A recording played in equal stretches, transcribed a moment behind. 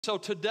So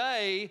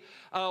today,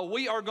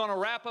 we are going to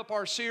wrap up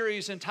our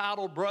series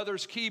entitled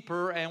Brother's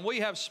Keeper, and we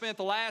have spent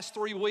the last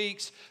 3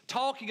 weeks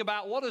talking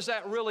about what does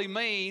that really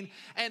mean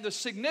and the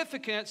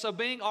significance of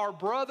being our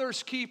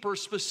brother's keeper,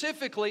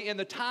 specifically in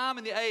the time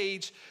and the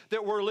age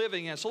that we're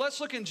living in. So let's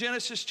look in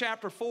Genesis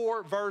chapter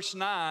 4, verse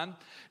 9.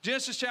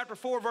 Genesis chapter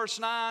 4, verse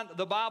 9,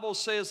 the Bible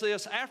says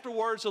this: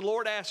 "Afterwards the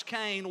Lord asked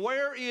Cain,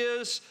 'Where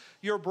is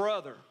your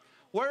brother?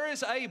 Where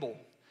is Abel?'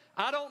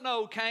 'I don't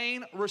know,'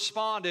 Cain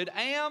responded.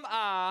 'Am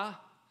I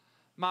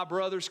my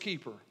brother's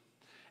keeper?'"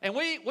 And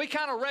we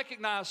kind of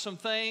recognize some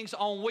things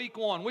on week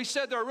one. We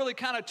said there are really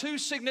kind of two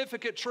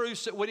significant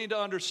truths that we need to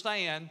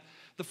understand.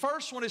 The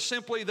first one is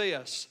simply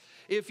this: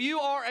 if you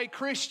are a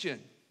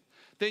Christian,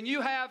 then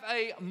you have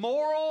a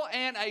moral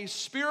and a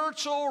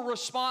spiritual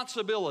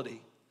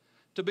responsibility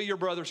to be your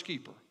brother's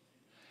keeper.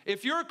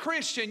 If you're a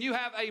Christian, you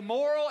have a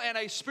moral and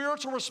a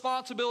spiritual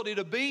responsibility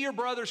to be your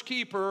brother's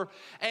keeper,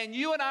 and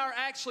you and I are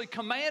actually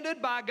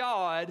commanded by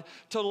God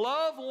to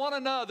love one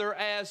another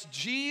as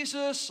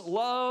Jesus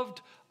loved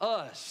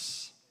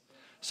us.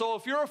 So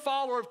if you're a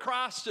follower of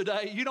Christ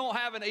today, you don't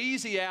have an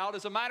easy out.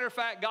 As a matter of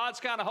fact, God's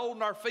kind of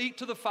holding our feet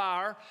to the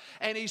fire,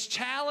 and He's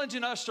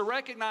challenging us to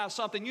recognize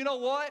something. You know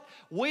what?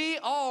 We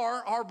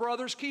are our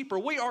brother's keeper.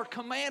 We are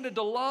commanded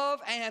to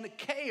love and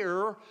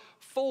care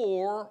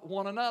for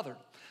one another.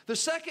 The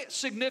second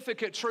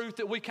significant truth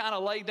that we kind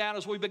of laid down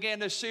as we began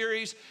this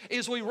series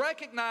is we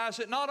recognize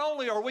that not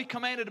only are we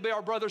commanded to be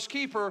our brother's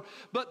keeper,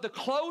 but the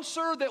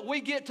closer that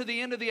we get to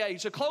the end of the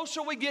age, the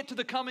closer we get to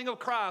the coming of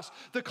Christ,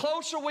 the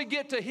closer we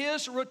get to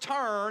His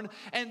return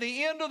and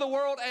the end of the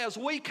world as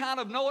we kind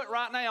of know it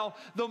right now,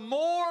 the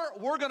more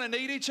we're going to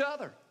need each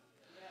other.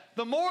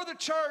 The more the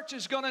church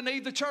is going to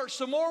need the church,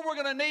 the more we're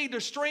going to need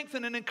to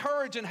strengthen and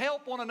encourage and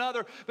help one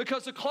another,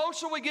 because the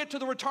closer we get to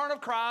the return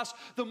of Christ,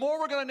 the more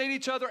we're going to need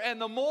each other,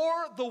 and the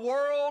more the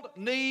world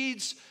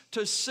needs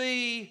to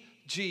see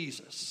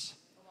Jesus.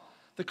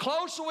 The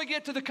closer we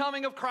get to the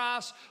coming of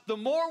Christ, the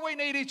more we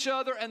need each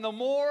other, and the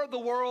more the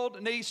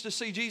world needs to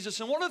see Jesus.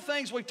 And one of the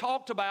things we've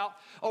talked about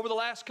over the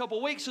last couple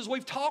of weeks is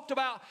we've talked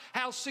about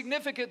how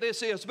significant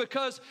this is,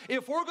 because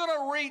if we're going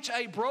to reach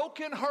a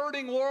broken,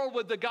 hurting world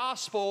with the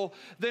gospel,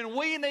 then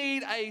we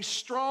need a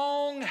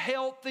strong,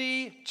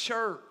 healthy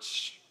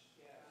church.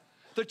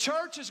 The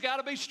church has got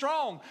to be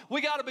strong.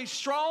 We got to be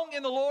strong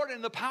in the Lord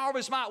and the power of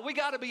His might. We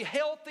got to be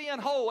healthy and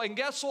whole. And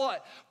guess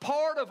what?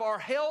 Part of our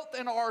health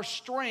and our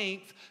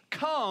strength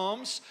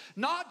comes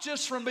not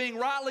just from being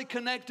rightly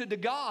connected to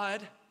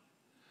God,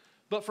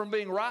 but from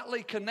being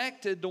rightly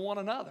connected to one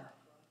another.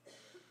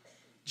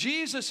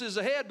 Jesus is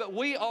the head, but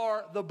we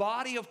are the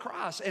body of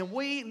Christ. And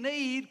we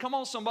need, come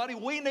on somebody,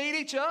 we need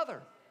each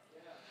other.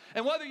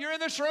 And whether you're in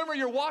this room or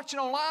you're watching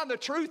online, the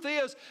truth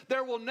is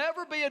there will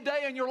never be a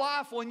day in your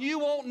life when you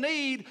won't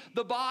need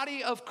the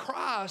body of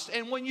Christ.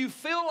 And when you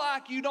feel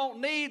like you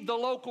don't need the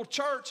local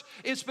church,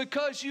 it's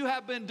because you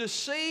have been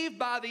deceived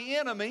by the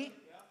enemy,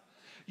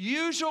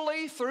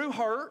 usually through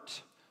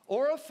hurt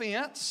or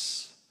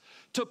offense,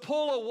 to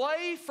pull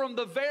away from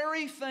the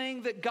very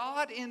thing that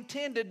God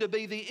intended to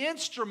be the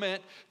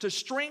instrument to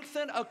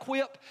strengthen,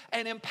 equip,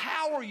 and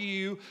empower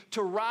you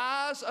to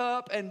rise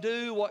up and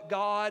do what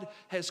God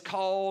has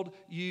called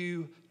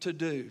you to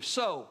do.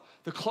 So,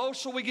 the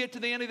closer we get to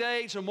the end of the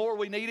age, the more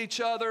we need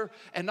each other.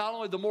 And not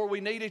only the more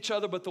we need each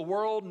other, but the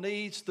world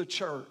needs the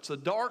church. The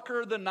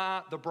darker the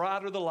night, the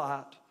brighter the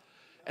light.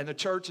 And the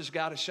church has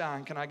got to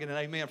shine. Can I get an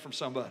amen from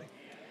somebody?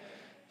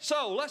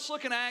 So let's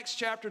look in Acts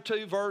chapter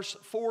 2, verse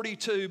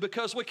 42,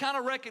 because we kind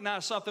of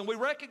recognize something. We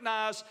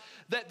recognize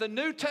that the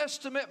New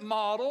Testament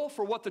model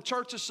for what the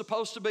church is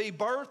supposed to be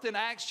birthed in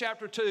Acts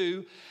chapter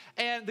 2,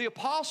 and the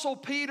Apostle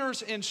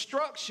Peter's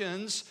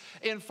instructions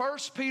in 1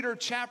 Peter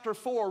chapter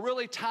 4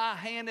 really tie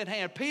hand in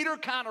hand. Peter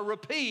kind of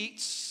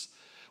repeats,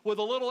 with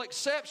a little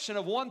exception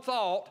of one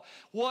thought,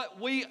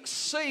 what we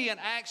see in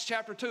Acts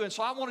chapter 2. And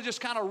so I want to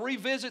just kind of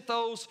revisit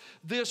those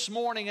this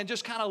morning and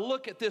just kind of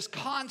look at this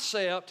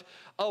concept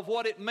of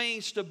what it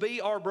means to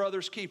be our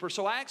brother's keeper.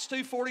 So Acts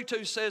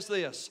 2:42 says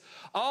this: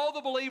 "All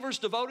the believers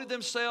devoted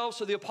themselves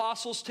to the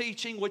apostles'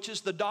 teaching, which is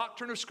the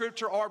doctrine of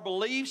Scripture, our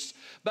beliefs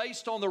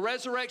based on the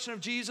resurrection of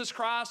Jesus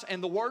Christ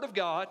and the Word of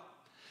God."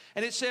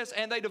 And it says,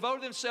 "And they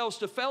devoted themselves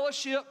to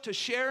fellowship, to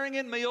sharing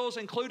in meals,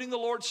 including the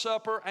Lord's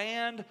Supper,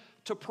 and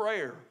to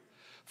prayer."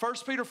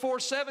 1 Peter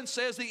 4:7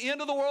 says, "The end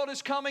of the world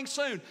is coming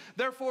soon.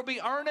 Therefore be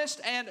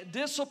earnest and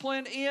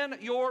disciplined in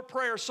your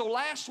prayers." So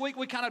last week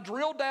we kind of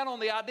drilled down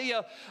on the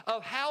idea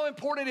of how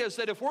important it is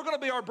that if we're going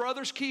to be our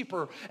brother's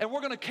keeper and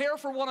we're going to care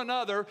for one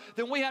another,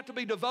 then we have to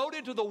be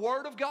devoted to the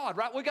Word of God,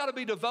 right? We've got to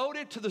be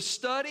devoted to the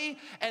study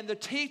and the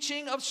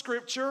teaching of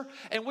Scripture,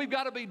 and we've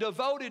got to be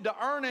devoted to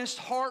earnest,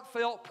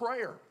 heartfelt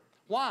prayer.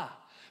 Why?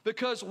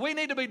 Because we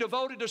need to be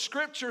devoted to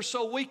Scripture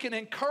so we can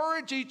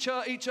encourage each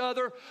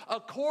other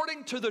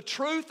according to the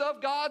truth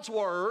of God's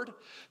Word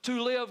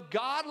to live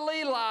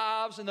godly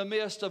lives in the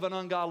midst of an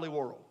ungodly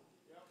world.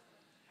 Yep.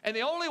 And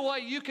the only way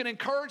you can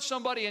encourage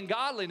somebody in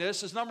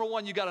godliness is, number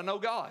one, you got to know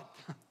God.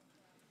 Right.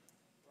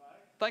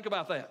 Think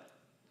about that.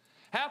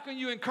 How can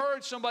you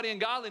encourage somebody in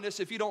godliness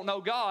if you don't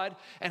know God?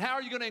 And how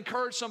are you going to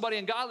encourage somebody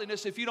in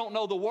godliness if you don't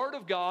know the Word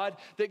of God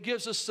that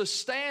gives us the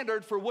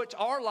standard for which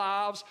our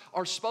lives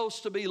are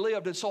supposed to be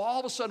lived? And so all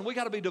of a sudden we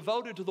got to be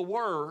devoted to the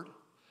Word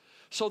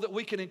so that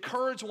we can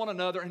encourage one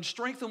another and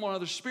strengthen one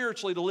another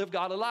spiritually to live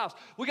godly lives.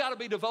 We got to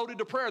be devoted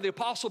to prayer. The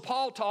Apostle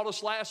Paul taught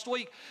us last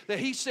week that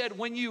he said,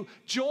 when you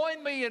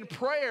join me in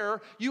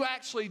prayer, you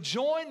actually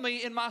join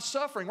me in my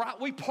suffering, right?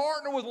 We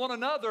partner with one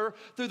another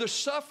through the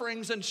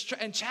sufferings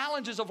and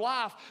challenges of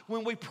life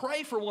when we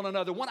pray for one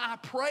another. When I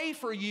pray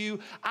for you,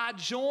 I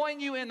join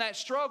you in that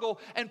struggle.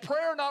 And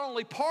prayer not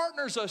only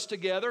partners us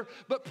together,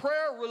 but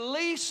prayer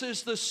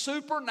releases the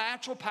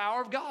supernatural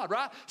power of God,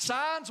 right?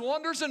 Signs,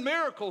 wonders, and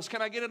miracles.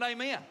 Can I get an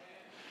amen? Amen.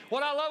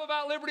 What I love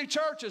about Liberty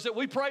Church is that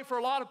we pray for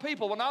a lot of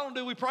people. Well, not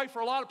only do we pray for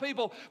a lot of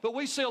people, but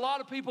we see a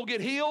lot of people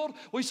get healed.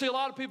 We see a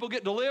lot of people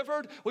get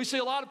delivered. We see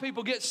a lot of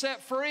people get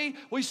set free.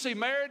 We see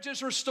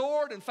marriages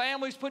restored and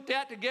families put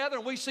that together.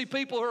 And we see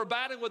people who are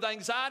battling with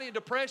anxiety and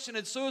depression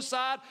and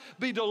suicide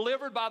be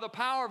delivered by the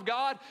power of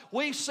God.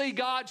 We see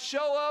God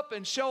show up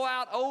and show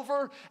out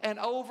over and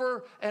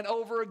over and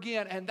over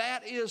again. And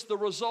that is the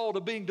result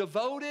of being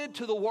devoted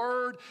to the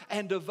Word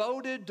and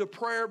devoted to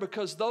prayer,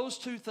 because those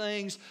two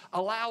things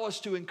allow us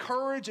to encourage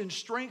and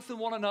strengthen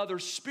one another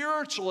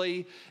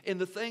spiritually in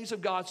the things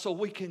of God so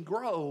we can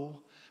grow,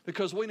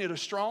 because we need a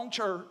strong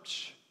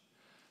church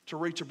to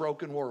reach a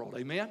broken world.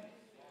 Amen?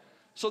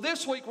 So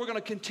this week we're going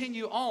to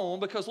continue on,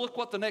 because look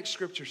what the next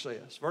scripture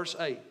says. Verse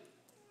 8.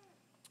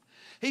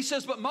 He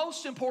says, but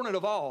most important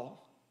of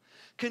all,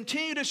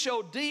 continue to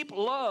show deep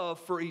love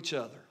for each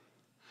other.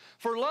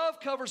 For love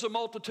covers a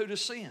multitude of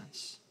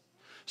sins.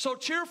 So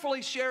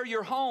cheerfully share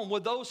your home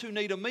with those who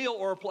need a meal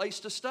or a place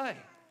to stay.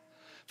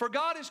 For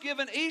God has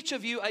given each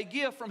of you a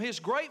gift from His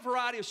great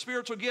variety of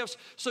spiritual gifts,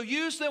 so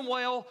use them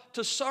well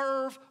to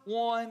serve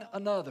one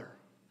another.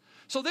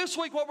 So this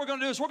week what we're going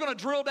to do is we're going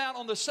to drill down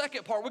on the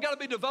second part. We've got to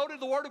be devoted to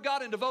the Word of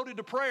God and devoted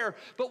to prayer,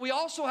 but we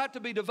also have to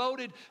be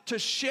devoted to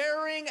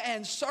sharing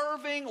and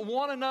serving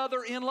one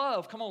another in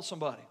love. Come on,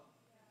 somebody.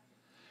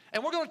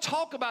 And we're going to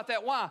talk about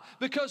that. Why?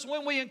 Because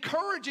when we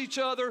encourage each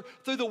other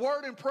through the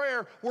Word and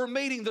prayer, we're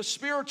meeting the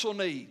spiritual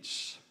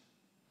needs.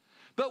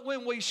 But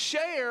when we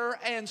share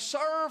and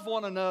serve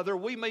one another,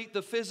 we meet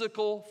the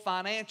physical,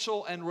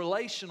 financial, and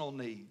relational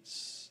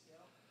needs.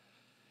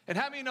 And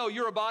how many know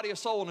you're a body, a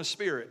soul, and a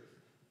spirit?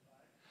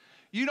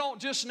 You don't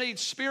just need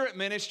spirit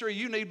ministry,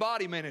 you need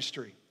body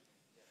ministry.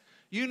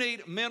 You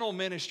need mental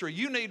ministry.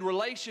 You need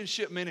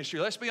relationship ministry.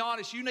 Let's be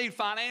honest, you need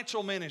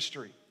financial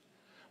ministry.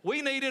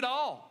 We need it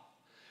all.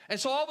 And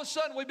so all of a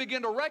sudden we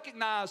begin to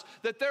recognize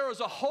that there is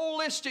a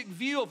holistic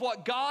view of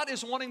what God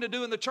is wanting to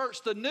do in the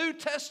church. The New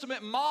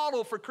Testament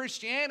model for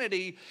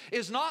Christianity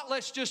is not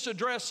let's just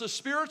address the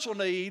spiritual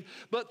need,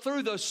 but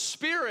through the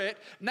Spirit,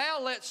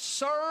 now let's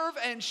serve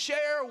and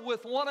share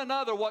with one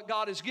another what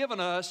God has given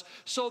us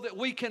so that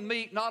we can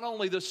meet not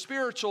only the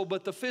spiritual,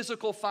 but the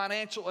physical,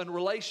 financial, and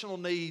relational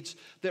needs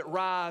that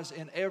rise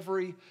in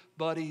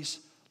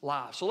everybody's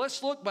life. So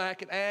let's look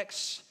back at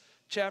Acts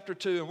chapter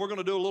 2, and we're going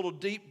to do a little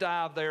deep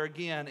dive there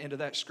again into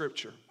that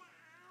scripture.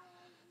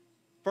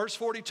 Verse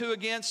 42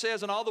 again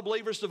says, and all the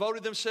believers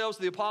devoted themselves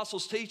to the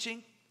apostles'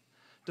 teaching,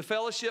 to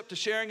fellowship, to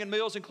sharing in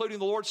meals, including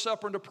the Lord's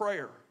Supper, and to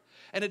prayer.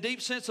 And a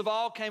deep sense of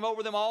awe came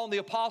over them all, and the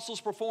apostles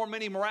performed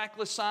many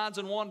miraculous signs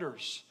and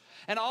wonders.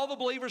 And all the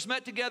believers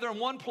met together in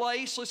one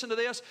place. Listen to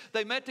this.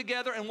 They met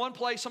together in one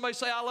place. Somebody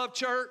say, I love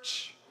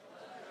church.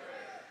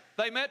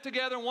 They met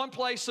together in one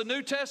place. The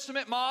New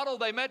Testament model,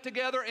 they met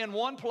together in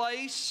one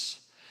place.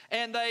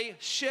 And they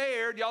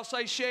shared, y'all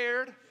say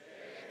shared?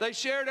 They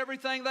shared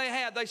everything they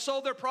had. They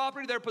sold their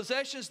property, their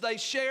possessions. They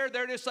shared.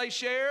 There it is, they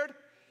shared.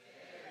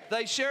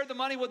 They shared the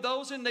money with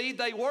those in need.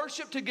 They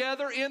worshiped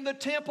together in the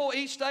temple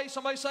each day.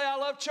 Somebody say, I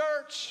love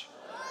church.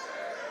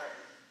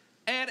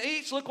 And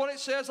each, look what it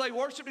says, they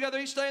worshiped together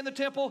each day in the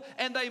temple,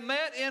 and they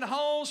met in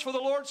homes for the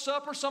Lord's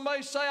Supper.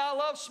 Somebody say, I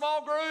love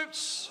small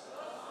groups.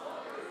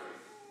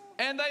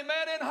 And they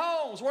met in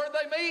homes. Where did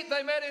they meet?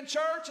 They met in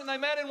church, and they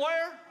met in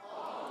where?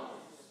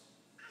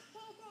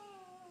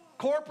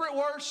 Corporate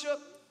worship,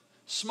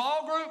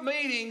 small group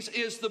meetings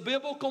is the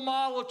biblical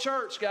model of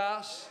church,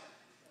 guys.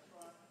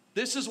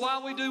 This is why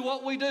we do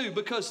what we do,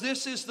 because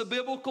this is the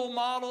biblical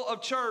model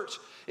of church.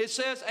 It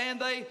says,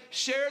 and they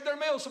shared their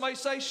meals. Somebody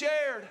say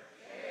shared.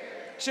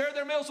 Shared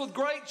their meals with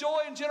great joy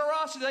and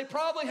generosity. They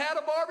probably had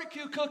a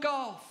barbecue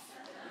cook-off.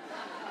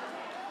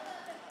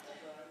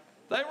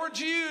 They were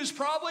Jews,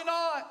 probably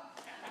not.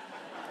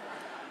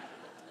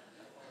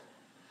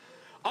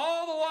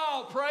 All the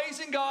while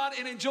praising God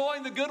and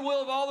enjoying the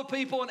goodwill of all the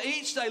people. And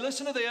each day,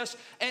 listen to this,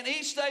 and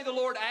each day the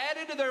Lord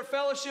added to their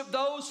fellowship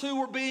those who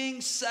were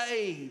being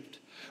saved.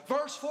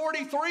 Verse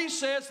 43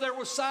 says there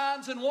were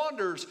signs and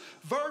wonders.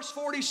 Verse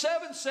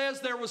 47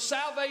 says there was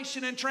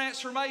salvation and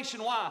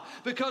transformation. Why?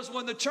 Because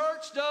when the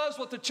church does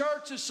what the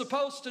church is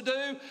supposed to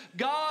do,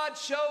 God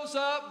shows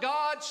up,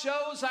 God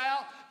shows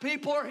out,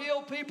 people are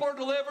healed, people are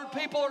delivered,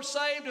 people are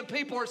saved, and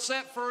people are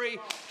set free.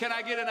 Can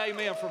I get an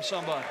amen from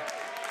somebody?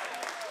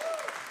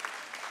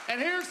 And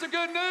here's the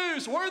good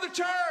news. We're the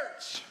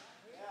church.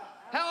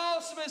 How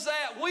awesome is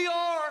that? We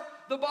are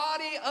the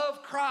body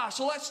of Christ.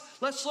 So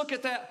let's look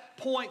at that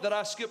point that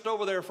I skipped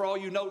over there for all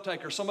you note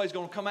takers. Somebody's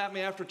going to come at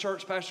me after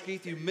church, Pastor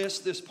Keith, you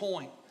missed this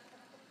point.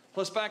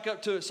 Let's back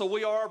up to it. So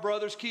we are our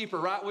brother's keeper,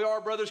 right? We are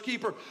our brother's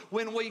keeper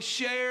when we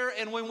share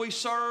and when we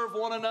serve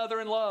one another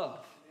in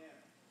love.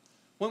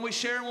 When we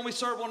share and when we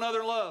serve one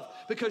another in love.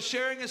 Because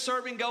sharing and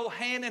serving go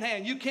hand in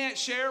hand. You can't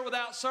share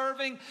without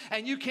serving,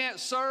 and you can't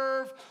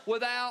serve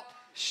without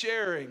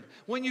sharing.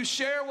 When you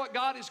share what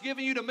God has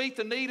given you to meet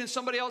the need in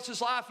somebody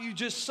else's life, you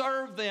just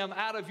serve them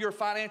out of your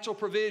financial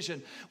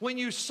provision. When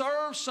you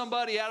serve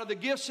somebody out of the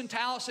gifts and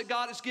talents that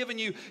God has given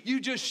you, you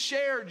just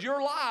shared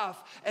your life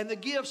and the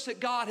gifts that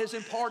God has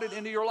imparted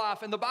into your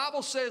life. And the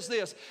Bible says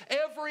this,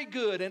 every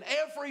good and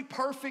every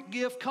perfect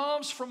gift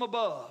comes from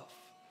above.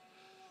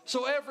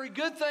 So every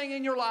good thing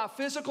in your life,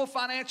 physical,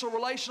 financial,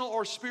 relational,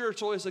 or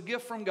spiritual, is a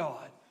gift from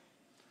God.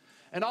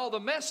 And all the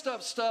messed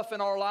up stuff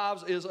in our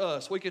lives is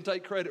us. We can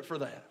take credit for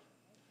that.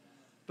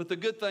 But the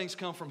good things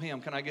come from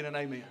Him. Can I get an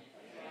amen? Amen.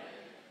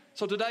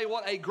 So today,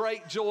 what a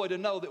great joy to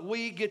know that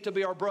we get to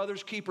be our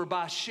brother's keeper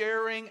by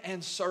sharing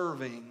and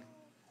serving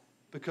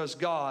because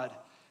God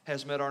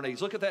has met our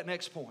needs. Look at that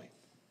next point.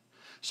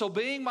 So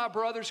being my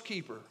brother's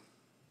keeper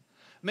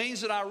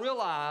means that I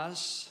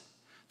realize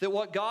that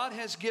what God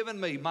has given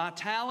me, my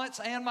talents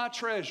and my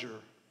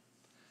treasure,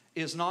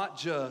 is not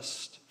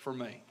just for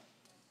me.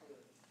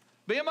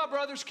 Being my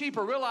brother's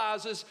keeper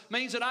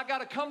means that I got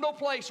to come to a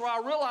place where I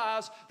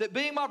realize that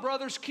being my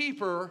brother's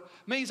keeper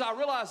means I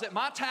realize that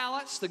my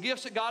talents, the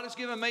gifts that God has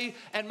given me,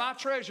 and my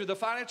treasure, the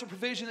financial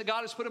provision that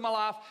God has put in my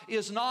life,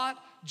 is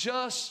not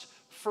just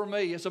for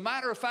me. As a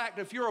matter of fact,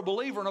 if you're a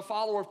believer and a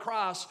follower of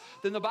Christ,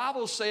 then the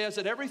Bible says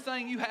that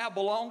everything you have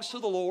belongs to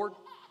the Lord.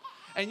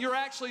 And you're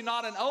actually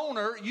not an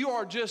owner, you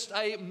are just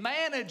a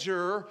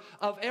manager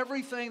of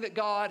everything that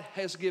God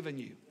has given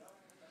you.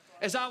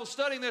 As I was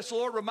studying this, the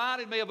Lord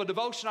reminded me of a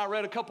devotion I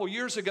read a couple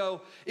years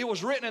ago. It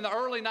was written in the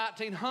early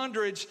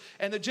 1900s,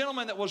 and the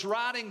gentleman that was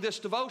writing this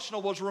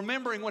devotional was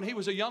remembering when he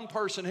was a young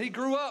person. He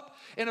grew up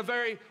in a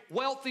very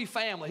wealthy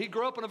family. But he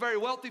grew up in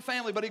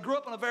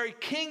a very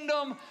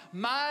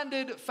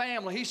kingdom-minded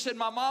family. He said,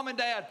 my mom and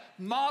dad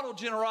modeled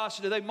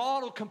generosity. They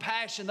modeled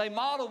compassion. They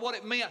modeled what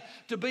it meant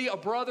to be a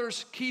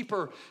brother's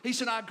keeper. He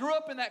said, I grew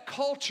up in that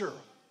culture.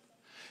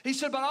 He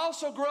said, but I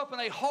also grew up in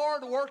a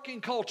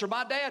hard-working culture.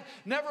 My dad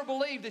never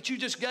believed that you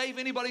just gave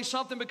anybody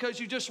something because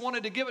you just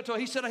wanted to give it to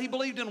him. He said he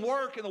believed in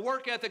work and the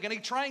work ethic, and he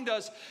trained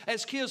us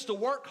as kids to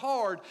work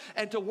hard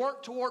and to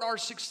work toward our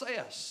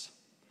success.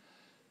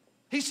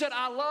 He said,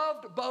 I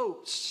loved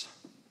boats.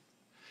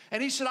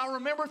 And he said, I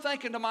remember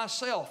thinking to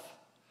myself,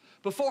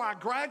 before I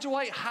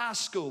graduate high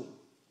school,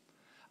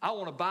 I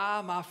want to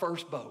buy my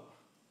first boat.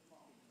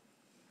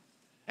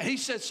 And he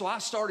said, so I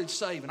started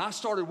saving. I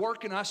started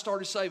working, I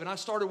started saving. I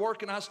started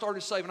working, I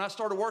started saving. I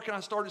started working, I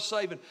started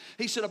saving.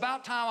 He said,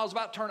 about time I was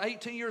about to turn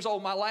 18 years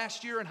old, my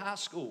last year in high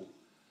school.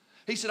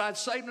 He said, I'd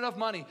saved enough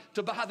money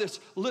to buy this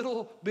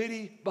little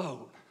bitty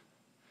boat.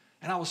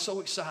 And I was so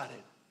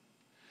excited.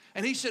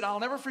 And he said, I'll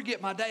never forget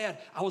my dad.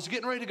 I was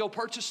getting ready to go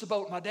purchase the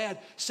boat. My dad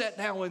sat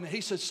down with me.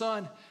 He said,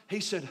 son,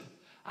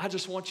 I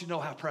just want you to know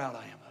how proud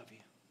I am of you.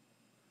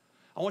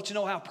 I want you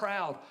to know how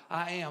proud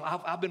I am.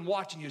 I've been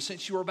watching you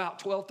since you were about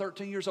 12,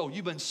 13 years old.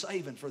 You've been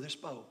saving for this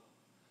boat.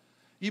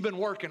 You've been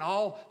working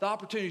all the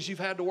opportunities you've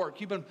had to work.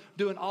 You've been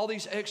doing all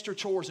these extra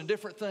chores and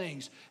different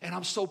things. And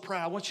I'm so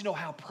proud. I want you to know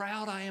how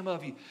proud I am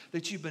of you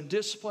that you've been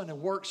disciplined and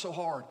worked so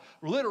hard,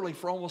 literally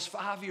for almost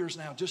 5 years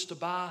now, just to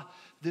buy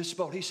this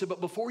boat. He said,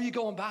 but before you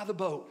go and buy the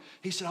boat,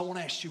 he said, I want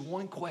to ask you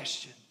one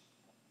question.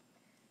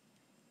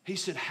 He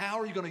said, how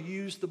are you going to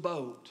use the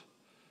boat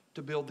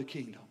to build the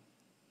kingdom?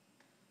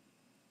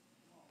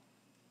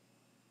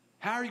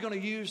 How are you going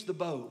to use the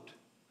boat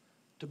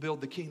to build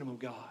the kingdom of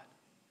God?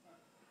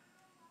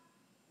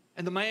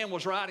 And the man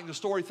was writing the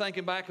story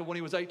thinking back of when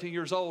he was 18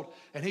 years old.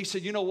 And he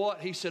said, you know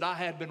what? He said, I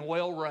had been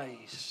well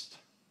raised.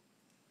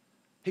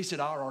 He said,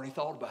 I already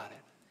thought about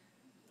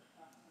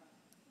it.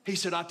 He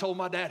said, I told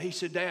my dad, he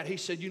said, Dad, he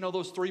said, you know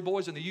those 3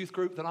 boys in the youth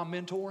group that I'm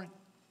mentoring?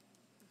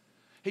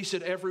 He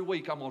said, every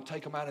week I'm going to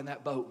take them out in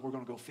that boat and we're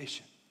going to go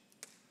fishing.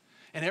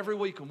 And every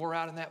week when we're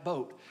out in that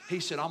boat,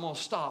 he said, I'm going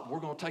to stop. We're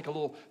going to take a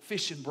little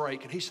fishing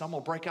break. And he said, I'm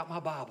going to break out my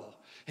Bible.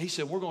 And he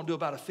said, we're going to do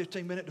about a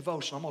 15-minute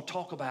devotion. I'm going to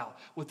talk about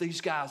with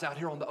these guys out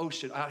here on the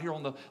ocean, out here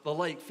on the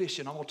lake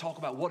fishing. I'm going to talk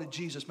about what did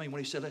Jesus mean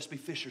when he said, let's be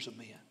fishers of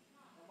men.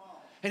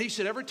 And he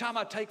said, every time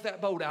I take that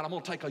boat out, I'm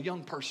going to take a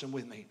young person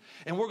with me.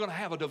 And we're going to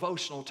have a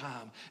devotional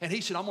time. And he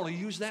said, I'm going to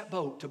use that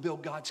boat to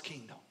build God's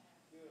kingdom.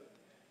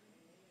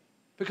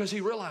 Because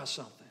he realized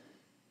something.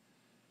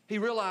 He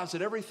realized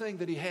that everything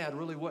that he had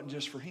really wasn't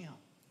just for him.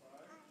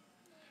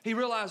 He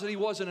realized that he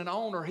wasn't an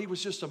owner. He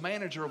was just a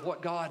manager of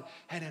what God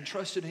had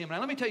entrusted him. Now,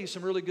 let me tell you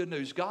some really good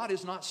news. God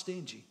is not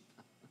stingy.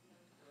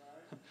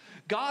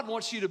 God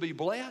wants you to be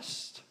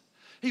blessed.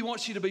 He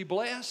wants you to be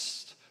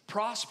blessed,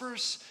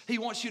 prosperous. He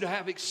wants you to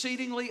have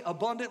exceedingly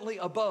abundantly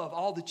above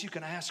all that you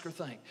can ask or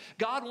think.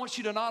 God wants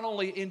you to not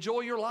only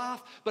enjoy your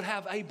life, but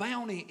have a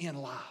bounty in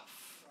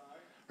life.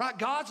 Right?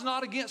 God's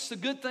not against the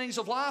good things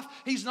of life.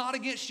 He's not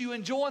against you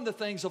enjoying the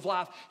things of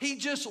life. He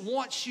just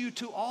wants you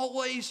to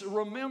always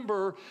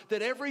remember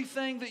that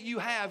everything that you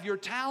have, your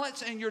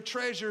talents and your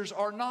treasures,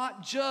 are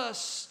not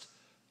just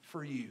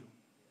for you.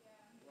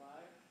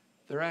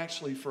 They're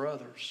actually for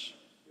others.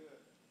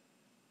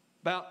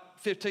 About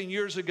 15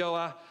 years ago,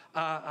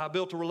 I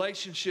built a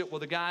relationship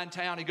with a guy in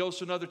town. He goes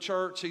to another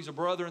church. He's a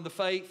brother in the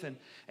faith,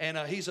 and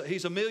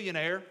he's a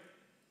millionaire.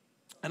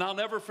 And I'll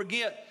never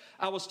forget,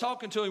 I was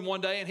talking to him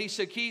one day, and he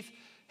said, Keith,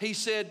 he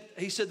said,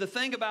 the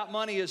thing about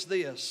money is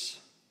this.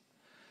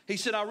 He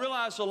said, I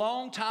realized a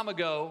long time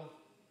ago,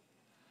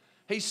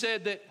 he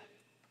said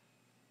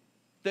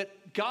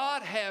that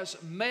God has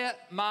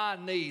met my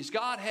needs.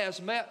 God has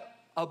met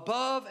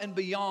above and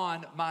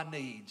beyond my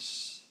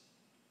needs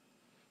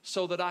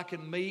so that I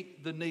can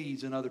meet the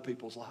needs in other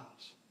people's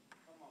lives.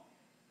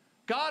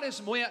 God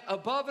has went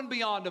above and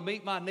beyond to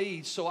meet my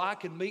needs so I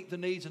can meet the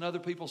needs in other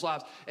people's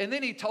lives. And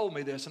then he told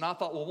me this, and I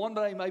thought, well, one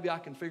day maybe I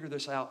can figure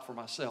this out for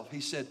myself.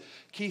 He said,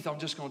 Keith, I'm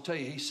just going to tell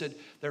you, he said,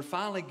 there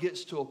finally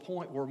gets to a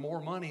point where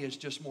more money is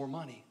just more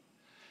money.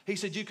 He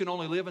said, you can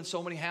only live in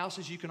so many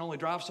houses, you can only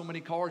drive so many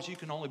cars, you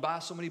can only buy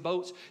so many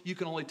boats, you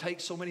can only take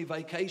so many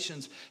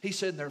vacations. He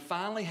said, there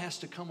finally has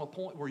to come a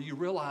point where you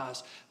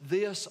realize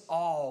this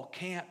all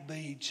can't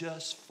be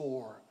just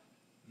for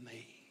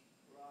me.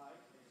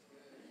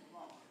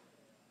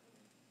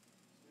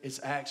 It's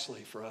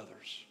actually for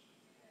others.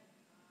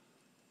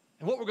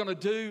 And what we're going to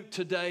do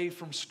today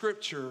from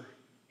Scripture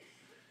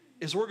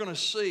is we're going to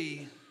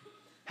see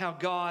how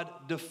God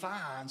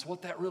defines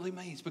what that really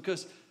means,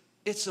 because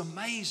it's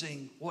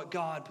amazing what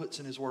God puts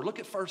in His Word. Look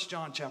at 1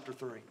 John chapter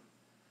 3.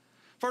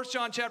 1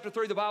 John chapter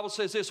 3, the Bible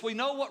says this, we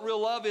know what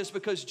real love is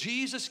because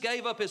Jesus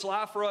gave up His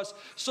life for us,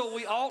 so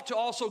we ought to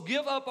also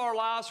give up our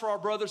lives for our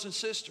brothers and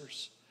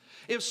sisters.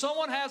 If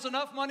someone has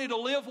enough money to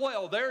live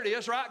well, there it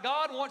is, right?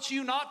 God wants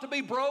you not to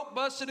be broke,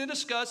 busted, and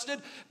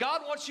disgusted.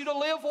 God wants you to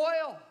live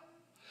well.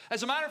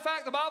 As a matter of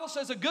fact, the Bible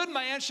says a good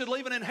man should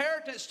leave an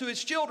inheritance to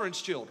his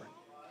children's children.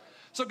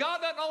 So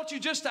God doesn't want you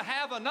just to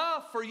have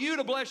enough for you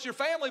to bless your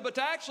family, but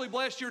to actually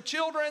bless your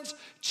children's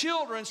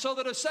children so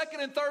that a second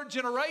and third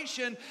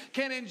generation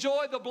can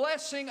enjoy the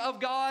blessing of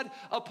God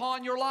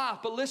upon your life.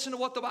 But listen to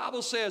what the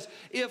Bible says.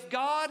 If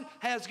God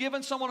has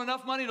given someone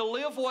enough money to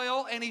live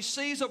well and he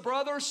sees a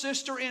brother or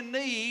sister in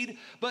need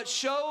but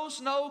shows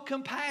no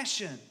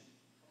compassion,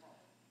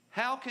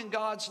 how can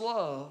God's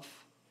love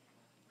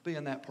be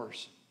in that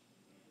person?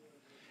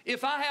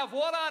 If I have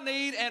what I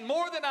need and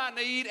more than I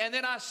need, and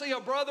then I see a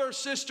brother or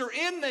sister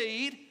in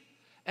need,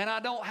 and I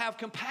don't have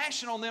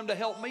compassion on them to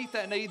help meet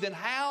that need, then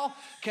how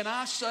can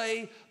I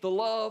say the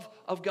love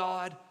of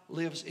God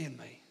lives in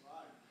me?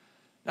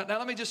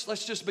 Now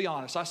let's just be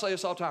honest. I say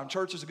this all the time.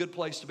 Church is a good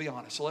place to be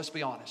honest, so let's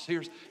be honest.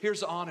 Here's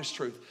the honest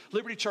truth.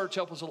 Liberty Church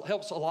helps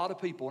a lot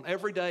of people, and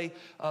every day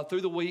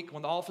through the week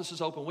when the office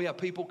is open, we have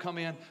people come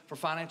in for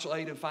financial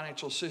aid and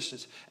financial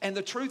assistance. And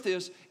the truth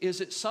is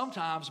that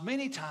sometimes,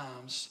 many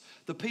times,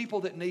 the people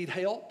that need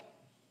help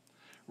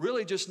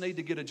really just need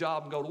to get a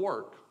job and go to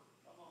work.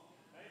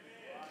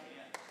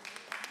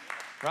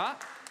 Right?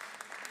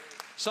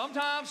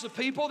 Sometimes the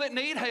people that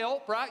need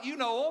help, right, you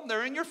know them,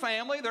 they're in your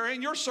family, they're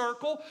in your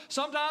circle.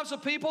 Sometimes the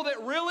people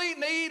that really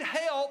need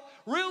help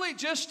really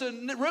just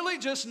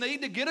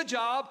need to get a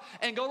job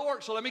and go to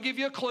work. So let me give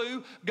you a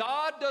clue.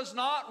 God does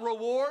not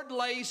reward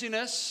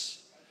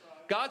laziness.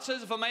 God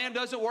says if a man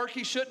doesn't work,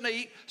 he shouldn't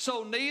eat.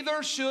 So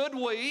neither should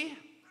we.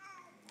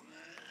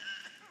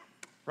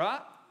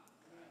 Right?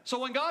 So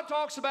when God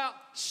talks about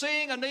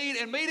seeing a need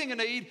and meeting a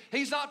need,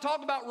 He's not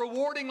talking about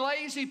rewarding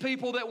lazy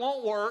people that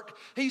won't work.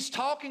 He's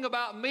talking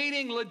about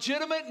meeting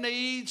legitimate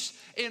needs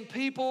in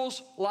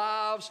people's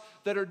lives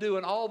that are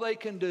doing all they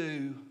can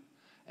do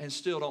and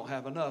still don't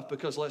have enough.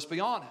 Because let's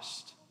be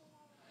honest,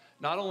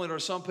 not only are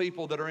some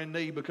people that are in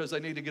need because they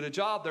need to get a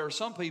job, there are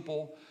some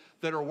people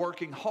that are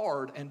working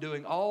hard and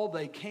doing all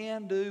they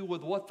can do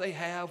with what they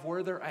have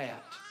where they're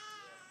at,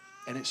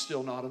 and it's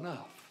still not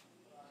enough.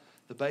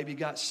 The baby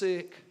got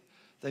sick.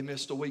 They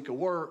missed a week of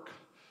work.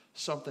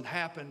 Something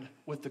happened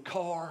with the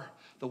car.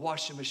 The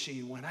washing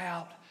machine went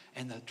out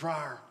and the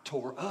dryer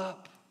tore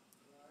up.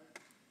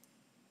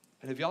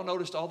 And have y'all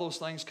noticed all those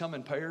things come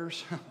in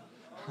pairs?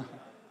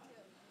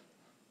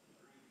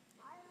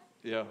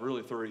 Yeah,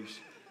 really threes.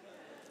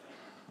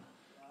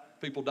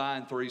 People die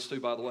in threes too,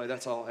 by the way.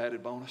 That's all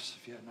added bonus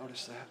if you hadn't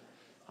noticed that.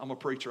 I'm a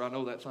preacher. I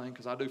know that thing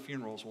because I do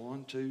funerals.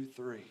 1, 2,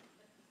 3.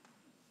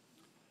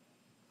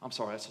 I'm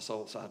sorry. That's a side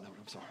note.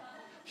 I'm sorry.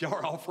 Y'all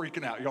are all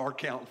freaking out. Y'all are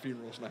counting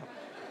funerals now. 1,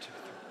 2, 3.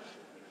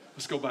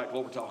 Let's go back to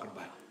what we're talking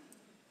about.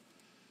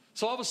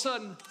 So all of a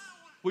sudden,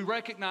 we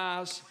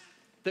recognize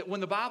that when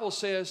the Bible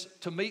says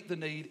to meet the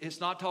need, it's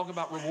not talking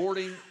about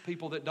rewarding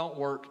people that don't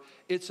work.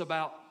 It's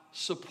about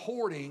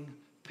supporting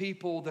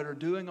people that are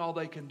doing all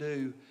they can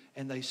do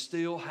and they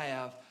still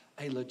have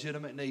a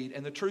legitimate need.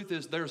 And the truth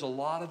is, there's a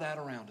lot of that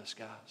around us,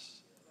 guys.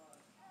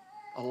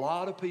 A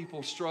lot of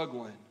people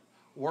struggling,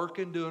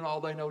 working, doing all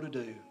they know to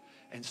do,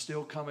 and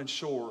still coming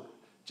short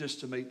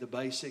just to meet the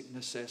basic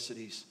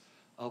necessities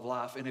of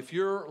life. And if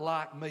you're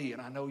like me,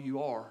 and I know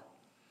you are,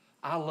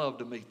 I love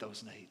to meet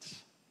those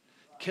needs.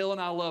 Kel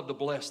and I love to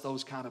bless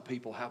those kind of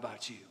people. How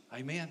about you?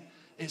 Amen?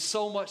 It's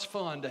so much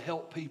fun to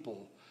help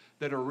people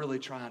that are really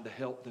trying to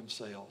help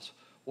themselves.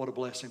 What a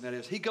blessing that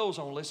is. He goes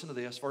on, listen to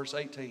this, verse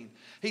 18.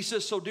 He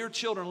says, so dear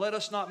children, let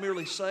us not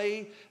merely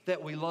say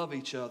that we love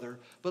each other,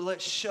 but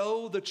let's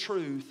show the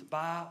truth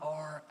by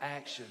our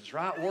actions,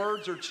 right?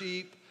 Words are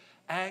cheap.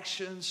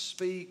 Actions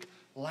speak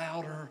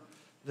louder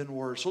than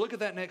words. So look at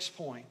that next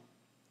point.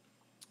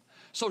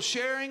 So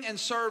sharing and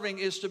serving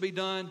is to be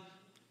done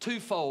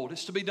twofold.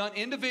 It's to be done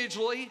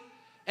individually,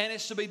 and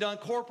it's to be done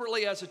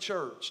corporately as a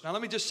church. Now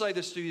let me just say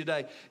this to you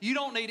today. You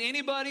don't need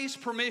anybody's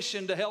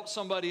permission to help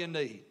somebody in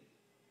need.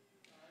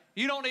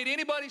 You don't need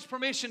anybody's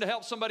permission to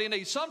help somebody in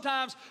need.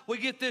 Sometimes we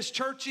get this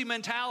churchy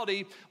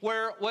mentality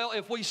where, well,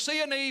 if we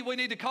see a need, we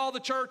need to call the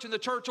church and the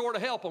church ought to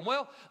help them.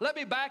 Well, let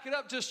me back it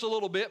up just a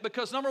little bit,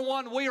 because number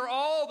one, we are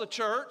all the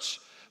church,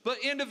 but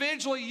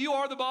individually you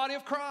are the body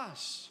of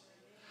Christ.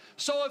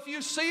 So if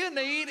you see a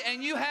need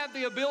and you have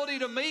the ability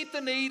to meet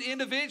the need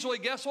individually,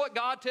 guess what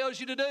God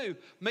tells you to do?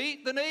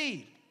 Meet the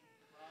need.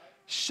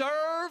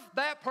 Serve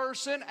that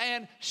person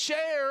and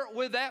share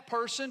with that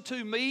person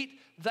to meet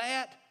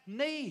that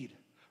need.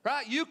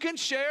 Right? You can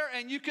share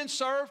and you can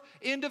serve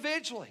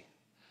individually.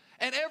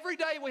 And every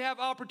day we have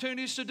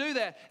opportunities to do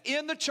that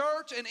in the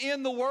church and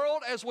in the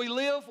world as we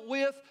live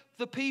with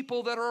the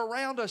people that are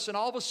around us. And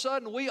all of a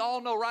sudden, we all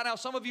know right now,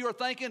 some of you are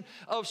thinking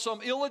of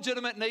some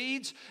illegitimate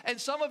needs,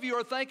 and some of you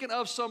are thinking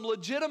of some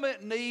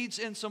legitimate needs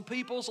in some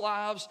people's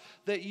lives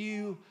that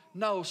you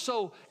know.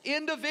 So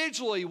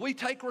individually, we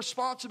take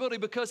responsibility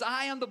because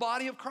I am the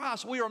body of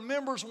Christ. We are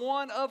members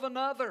one of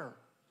another.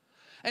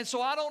 And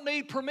so I don't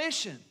need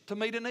permission to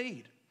meet a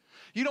need.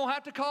 You don't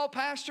have to call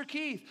Pastor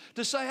Keith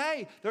to say,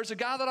 hey, there's a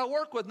guy that I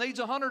work with needs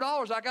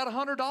 $100. I got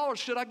 $100.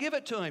 Should I give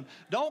it to him?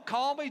 Don't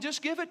call me.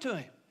 Just give it to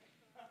him.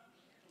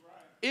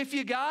 If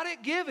you got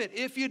it, give it.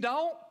 If you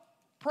don't,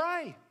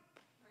 pray.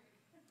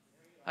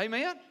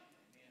 Amen?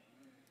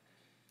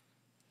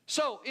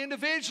 So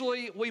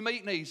individually, we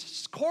meet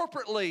needs.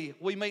 Corporately,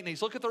 we meet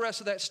needs. Look at the rest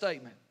of that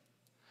statement.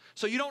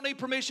 So you don't need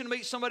permission to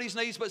meet somebody's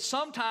needs, but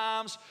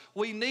sometimes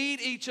we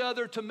need each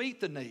other to meet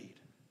the need.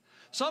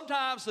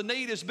 Sometimes the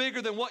need is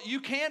bigger than what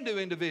you can do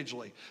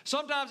individually.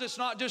 Sometimes it's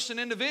not just an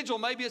individual.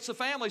 Maybe it's a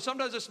family.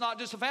 Sometimes it's not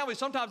just a family.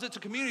 Sometimes it's a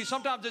community.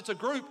 Sometimes it's a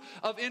group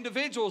of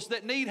individuals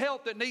that need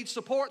help, that need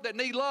support, that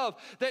need love,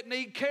 that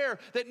need care,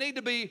 that need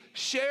to be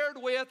shared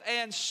with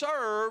and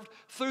served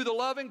through the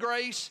love and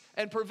grace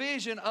and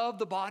provision of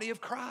the body of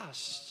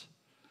Christ.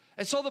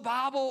 And so the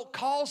Bible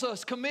calls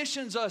us,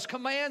 commissions us,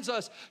 commands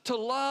us to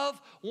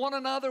love one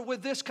another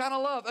with this kind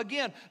of love.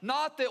 Again,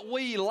 not that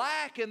we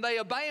lack and they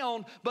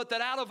abound, but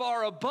that out of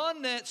our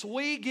abundance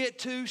we get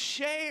to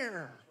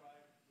share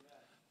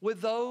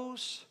with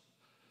those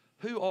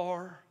who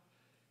are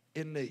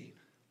in need.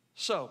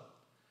 So,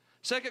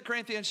 2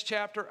 Corinthians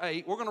chapter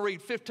 8, we're going to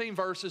read 15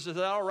 verses. Is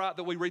that all right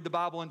that we read the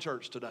Bible in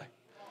church today?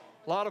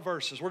 A lot of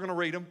verses. We're going to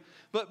read them.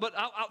 But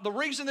the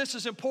reason this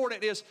is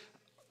important is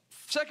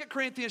 2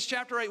 Corinthians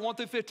chapter 8, 1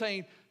 through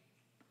 15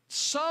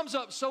 sums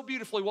up so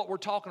beautifully what we're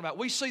talking about.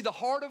 We see the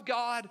heart of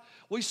God.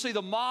 We see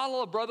the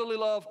model of brotherly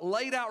love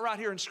laid out right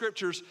here in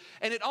Scriptures.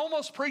 And it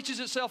almost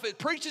preaches itself. It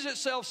preaches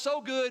itself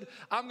so good,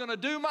 I'm going to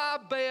do my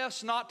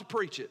best not to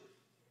preach it.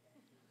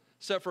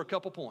 Except for a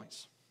couple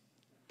points.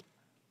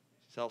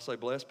 So I'll say,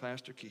 bless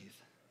Pastor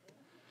Keith.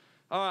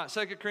 All right,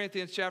 2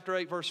 Corinthians chapter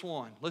 8, verse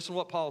 1. Listen to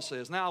what Paul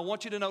says. Now I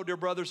want you to know, dear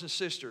brothers and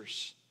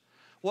sisters,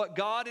 what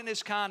God in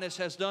His kindness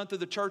has done through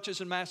the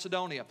churches in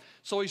Macedonia.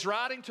 So he's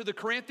writing to the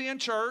Corinthian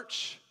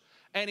church,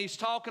 and he's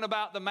talking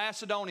about the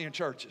Macedonian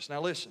churches.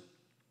 Now listen.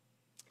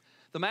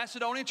 The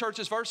Macedonian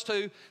churches, verse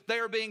 2, they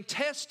are being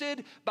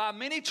tested by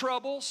many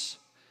troubles,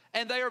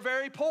 and they are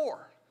very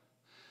poor.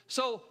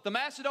 So the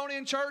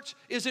Macedonian church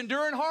is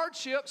enduring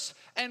hardships,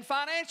 and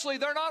financially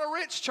they're not a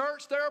rich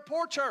church, they're a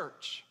poor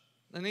church.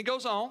 And he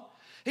goes on.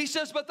 He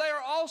says, but they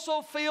are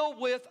also filled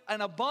with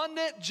an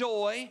abundant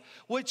joy,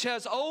 which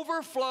has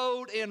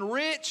overflowed in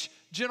rich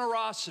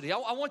generosity.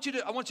 I want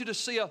you to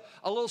see a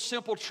little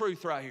simple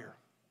truth right here.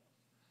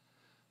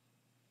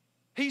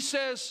 He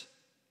says,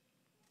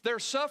 they're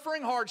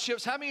suffering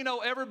hardships. How many of you know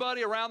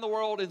everybody around the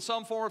world in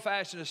some form or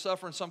fashion is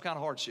suffering some kind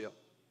of hardship?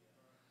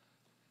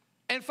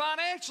 And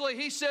financially,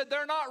 he said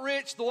they're not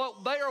rich. They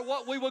are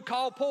what we would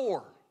call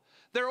poor.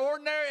 They're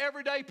ordinary,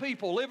 everyday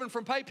people living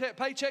from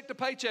paycheck to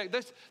paycheck.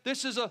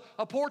 This is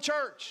a poor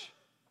church.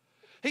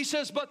 He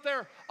says, but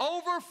they're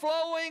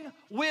overflowing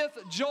with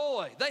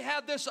joy. They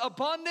have this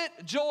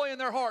abundant joy in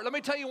their heart. Let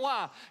me tell you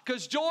why.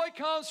 Because joy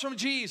comes from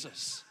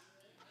Jesus.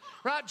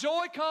 Right?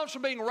 Joy comes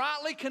from being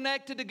rightly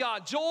connected to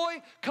God.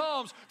 Joy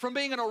comes from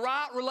being in a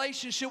right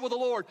relationship with the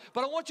Lord.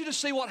 But I want you to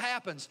see what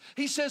happens.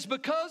 He says,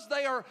 because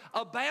they are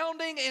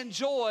abounding in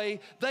joy,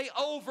 they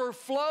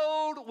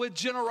overflowed with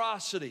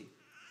generosity.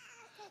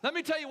 Let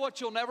me tell you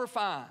what you'll never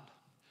find.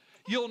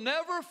 You'll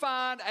never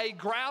find a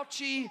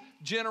grouchy,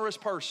 generous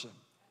person.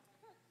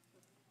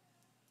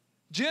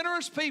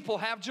 Generous people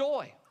have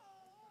joy.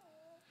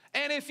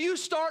 And if you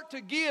start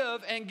to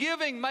give and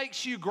giving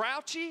makes you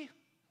grouchy,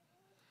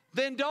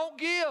 then don't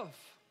give.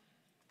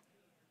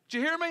 Did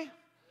you hear me?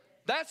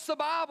 That's the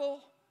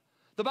Bible.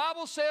 The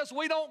Bible says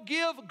we don't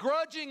give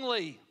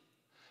grudgingly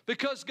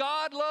because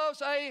God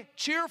loves a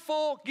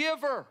cheerful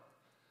giver.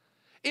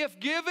 If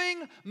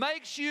giving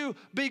makes you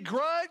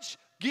begrudge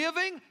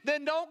giving,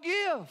 then don't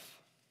give.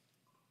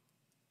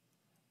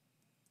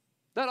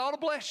 That ought to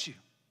bless you.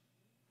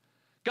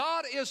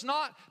 God is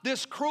not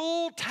this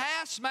cruel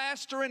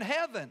taskmaster in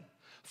heaven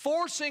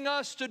forcing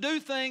us to do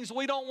things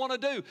we don't want to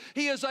do.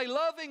 He is a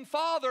loving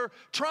Father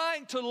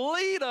trying to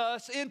lead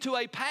us into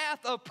a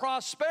path of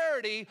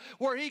prosperity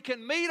where He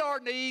can meet our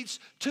needs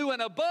to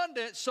an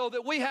abundance so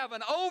that we have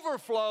an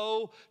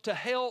overflow to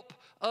help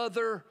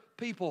other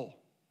people.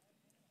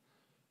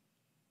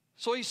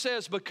 So He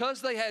says,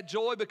 because they had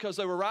joy, because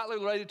they were rightly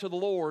related to the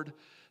Lord,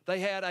 they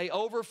had an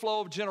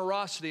overflow of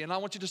generosity. And I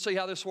want you to see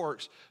how this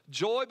works.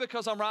 Joy,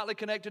 because I'm rightly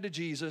connected to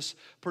Jesus,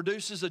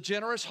 produces a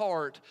generous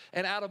heart.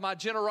 And out of my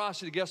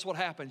generosity, guess what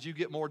happens? You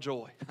get more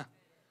joy.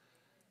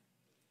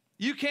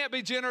 You can't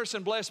be generous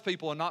and bless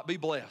people and not be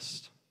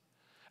blessed.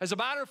 As a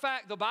matter of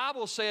fact, the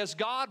Bible says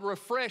God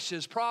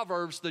refreshes,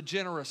 Proverbs, the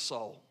generous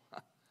soul.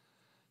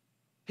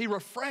 He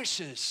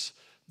refreshes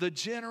the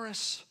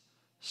generous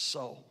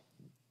soul.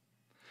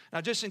 Now,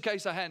 just in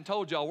case I hadn't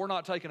told y'all, we're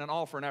not taking an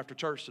offering after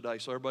church today,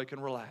 so everybody can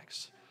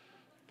relax.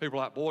 People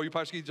are like, boy, you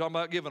Pastor Keith talking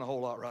about giving a whole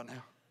lot right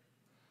now.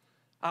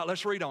 All right,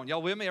 let's read on.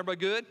 Y'all with me? Everybody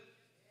good?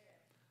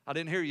 I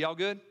didn't hear you. Y'all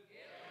good?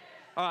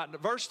 All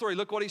right, verse 3,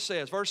 look what he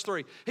says. Verse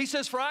 3, he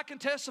says, for I can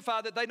testify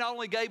that they not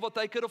only gave what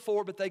they could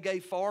afford, but they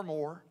gave far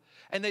more.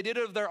 And they did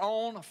it of their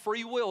own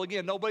free will.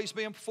 Again, nobody's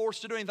being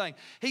forced to do anything.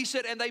 He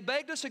said, and they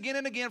begged us again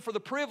and again for the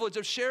privilege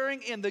of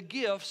sharing in the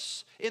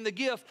gift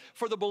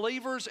for the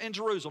believers in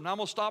Jerusalem. Now, I'm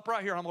going to stop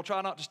right here. I'm going to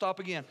try not to stop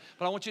again.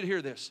 But I want you to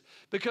hear this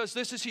because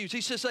this is huge.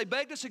 He says, they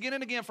begged us again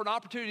and again for an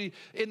opportunity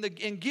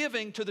in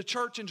giving to the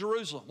church in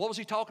Jerusalem. What was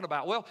he talking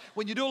about? Well,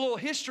 when you do a little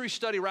history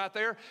study right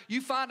there,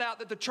 you find out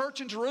that the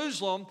church in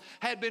Jerusalem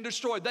had been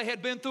destroyed. They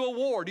had been through a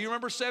war. Do you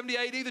remember 70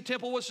 AD? The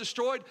temple was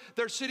destroyed.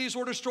 Their cities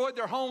were destroyed.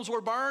 Their homes were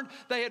burned.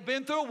 They had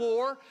been through a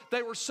war.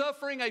 They were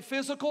suffering a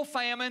physical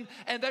famine,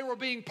 and they were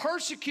being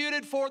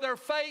persecuted for their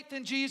faith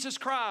in Jesus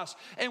Christ.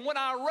 And when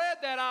I read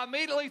that, I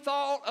immediately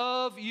thought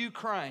of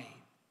Ukraine.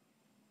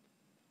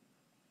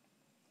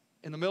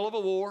 In the middle of a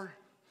war,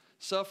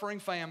 suffering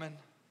famine,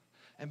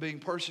 and being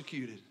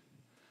persecuted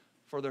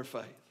for their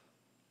faith.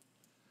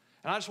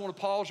 And I just want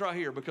to pause right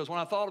here because when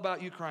I thought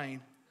about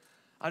Ukraine,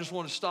 I just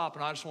want to stop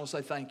and I just want to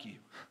say thank you.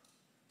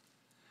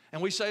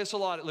 And we say this a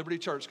lot at Liberty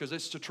Church because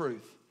it's the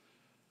truth.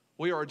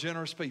 We are a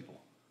generous people.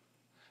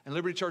 And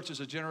Liberty Church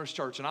is a generous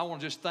church. And I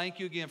want to just thank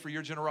you again for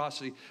your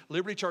generosity.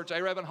 Liberty Church,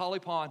 Arab and Holly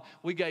Pond,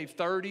 we gave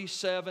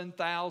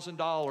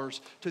 $37,000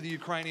 to the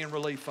Ukrainian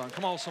Relief Fund.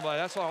 Come on, somebody.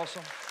 That's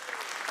awesome.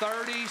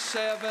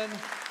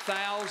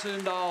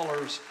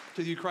 $37,000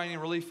 to the Ukrainian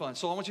Relief Fund.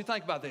 So I want you to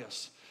think about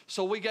this.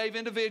 So we gave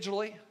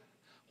individually.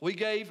 We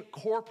gave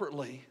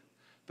corporately.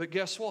 But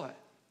guess what?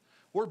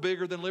 We're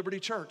bigger than Liberty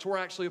Church. We're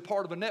actually a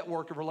part of a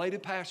network of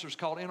related pastors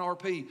called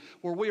NRP,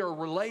 where we are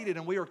related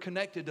and we are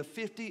connected to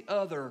 50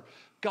 other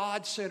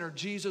God-centered,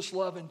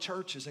 Jesus-loving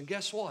churches. And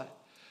guess what?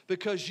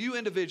 Because you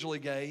individually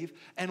gave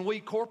and we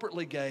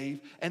corporately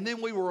gave, and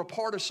then we were a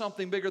part of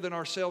something bigger than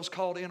ourselves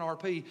called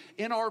NRP.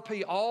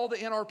 NRP, all the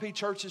NRP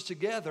churches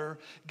together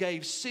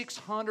gave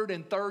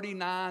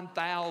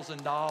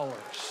 $639,000.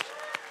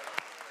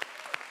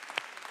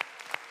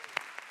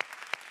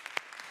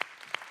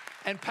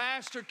 And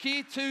Pastor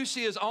Keith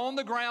Tusi is on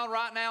the ground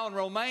right now in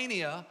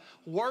Romania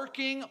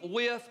working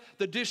with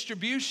the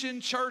distribution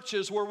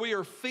churches where we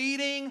are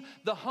feeding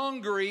the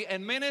hungry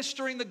and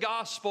ministering the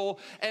gospel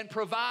and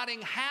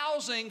providing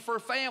housing for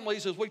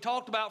families, as we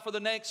talked about, for the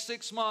next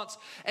 6 months.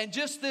 And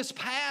just this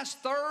past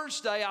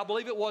Thursday, I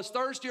believe it was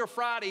Thursday or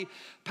Friday,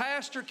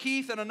 Pastor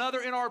Keith and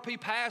another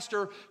NRP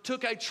pastor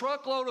took a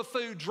truckload of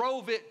food,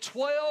 drove it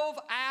 12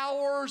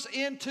 hours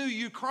into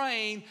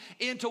Ukraine,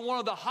 into one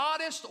of the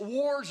hottest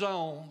war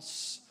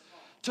zones,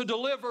 to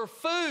deliver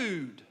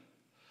food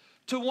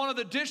to one of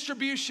the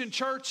distribution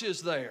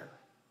churches there.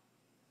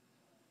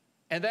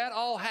 And that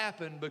all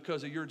happened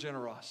because of your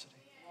generosity.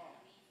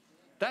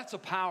 That's a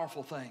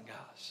powerful thing,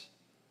 guys.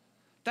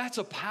 That's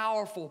a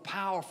powerful,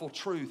 powerful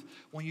truth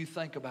when you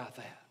think about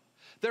that.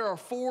 There are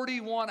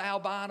 41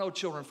 albino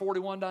children,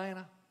 41,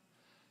 Diana,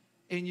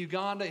 in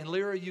Uganda, in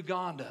Lira,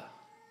 Uganda,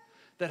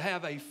 that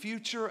have a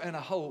future and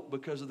a hope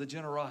because of the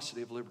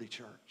generosity of Liberty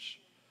Church.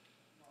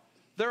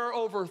 There are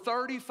over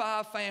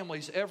 35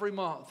 families every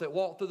month that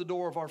walk through the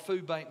door of our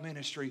food bank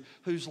ministry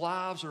whose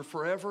lives are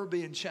forever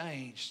being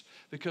changed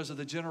because of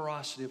the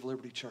generosity of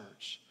Liberty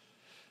Church.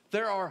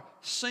 There are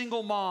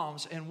single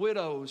moms and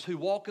widows who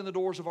walk in the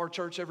doors of our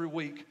church every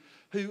week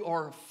who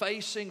are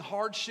facing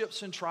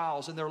hardships and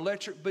trials, and their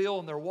electric bill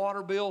and their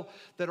water bill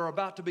that are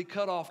about to be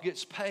cut off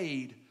gets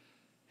paid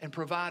and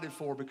provided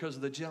for because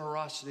of the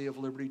generosity of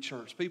Liberty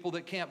Church. People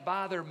that can't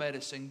buy their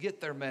medicine,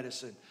 get their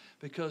medicine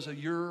because of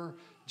your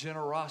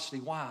generosity.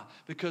 Why?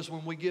 Because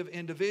when we give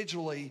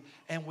individually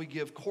and we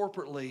give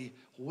corporately,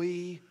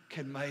 we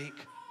can make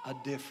a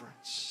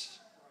difference.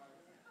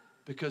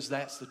 Because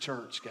that's the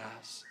church,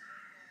 guys.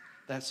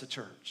 That's the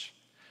church.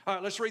 All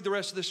right, let's read the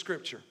rest of this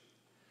scripture.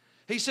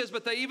 He says,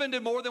 but they even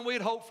did more than we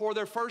had hoped for.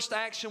 Their first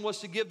action was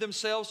to give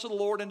themselves to the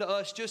Lord and to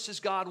us, just as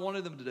God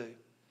wanted them to do.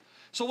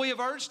 So we have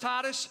urged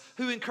Titus,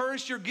 who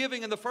encouraged your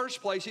giving in the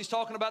first place, he's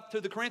talking about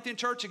to the Corinthian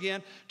church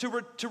again, to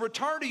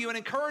return to you and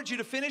encourage you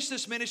to finish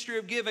this ministry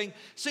of giving,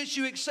 since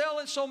you excel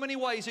in so many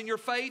ways, in your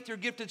faith, your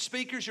gifted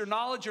speakers, your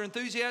knowledge, your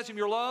enthusiasm,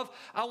 your love.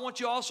 I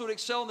want you also to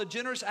excel in the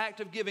generous act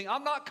of giving.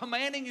 I'm not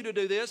commanding you to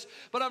do this,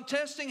 but I'm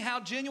testing how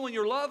genuine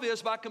your love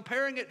is by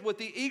comparing it with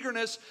the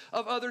eagerness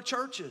of other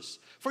churches.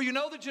 For you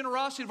know the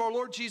generosity of our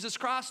Lord Jesus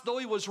Christ, though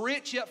he was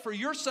rich, yet for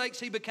your sakes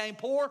he became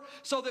poor,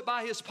 so that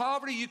by his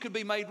poverty you could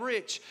be made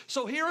rich.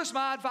 So here is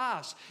my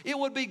advice. It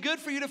would be good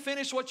for you to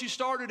finish what you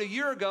started a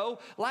year ago.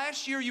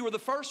 Last year you were the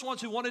first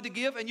ones who wanted to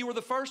give, and you were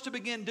the first to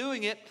begin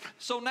doing it.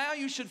 So now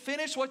you should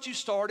finish what you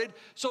started.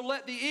 So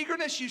let the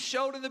eagerness you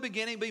showed in the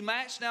beginning be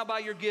matched now by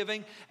your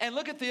giving. And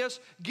look at this.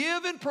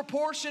 Give in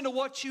proportion to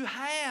what you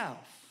have.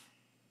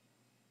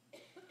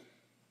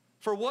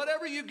 For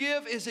whatever you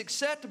give is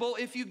acceptable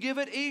if you give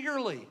it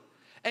eagerly.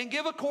 And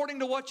give according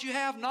to what you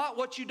have, not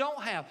what you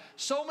don't have.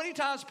 So many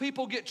times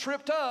people get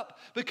tripped up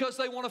because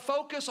they want to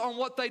focus on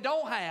what they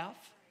don't have.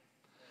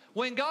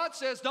 When God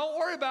says, don't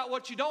worry about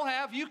what you don't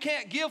have, you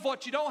can't give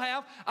what you don't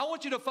have. I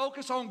want you to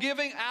focus on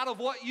giving out of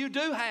what you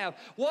do have.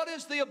 What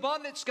is the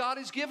abundance God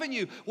has given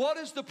you? What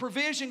is the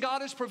provision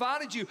God has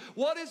provided you?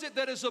 What is it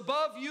that is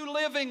above you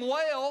living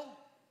well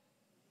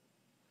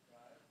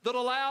that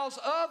allows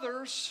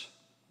others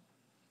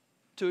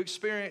to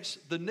experience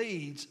the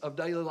needs of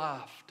daily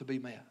life to be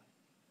met?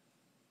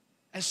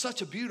 And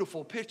such a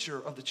beautiful picture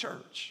of the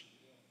church.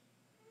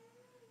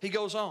 He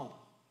goes on.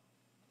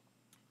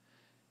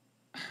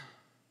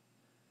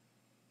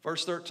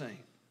 Verse 13.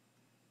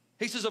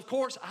 He says, of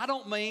course, I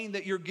don't mean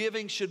that your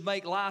giving should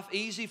make life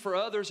easy for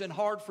others and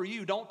hard for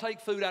you. Don't take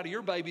food out of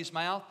your baby's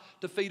mouth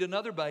to feed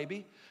another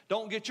baby.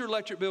 Don't get your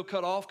electric bill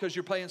cut off because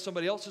you're paying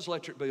somebody else's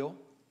electric bill.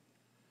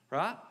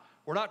 Right?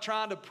 We're not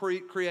trying to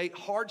create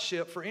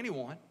hardship for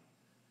anyone.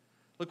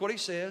 Look what he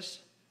says.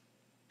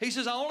 He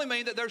says, I only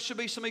mean that there should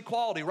be some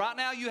equality. Right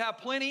now you have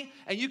plenty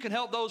and you can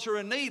help those who are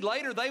in need.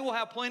 Later they will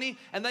have plenty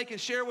and they can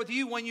share with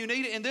you when you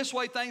need it. In this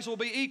way things will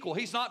be equal.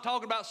 He's not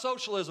talking about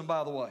socialism,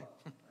 by the way.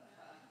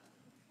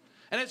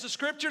 And as the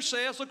scripture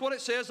says, look what it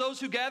says. Those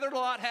who gathered a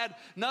lot had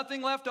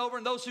nothing left over,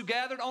 and those who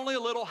gathered only a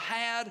little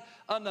had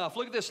enough.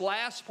 Look at this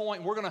last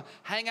point. We're going to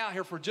hang out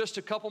here for just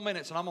a couple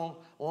minutes, and I'm going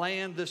to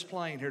land this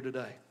plane here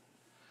today.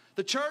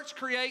 The church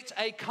creates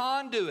a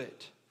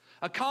conduit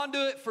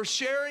for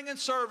sharing and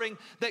serving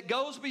that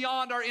goes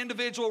beyond our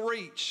individual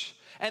reach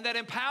and that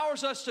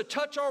empowers us to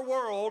touch our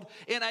world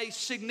in a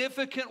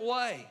significant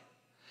way.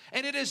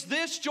 And it is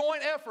this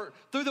joint effort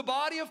through the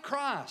body of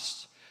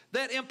Christ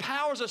that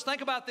empowers us,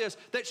 think about this,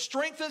 that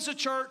strengthens the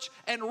church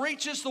and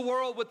reaches the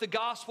world with the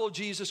gospel of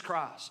Jesus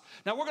Christ.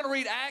 Now we're going to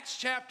read Acts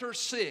chapter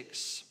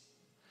 6,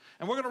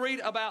 and we're going to read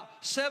about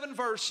 7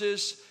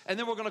 verses, and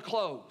then we're going to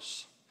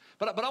close.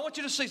 But I want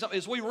you to see something.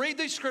 As we read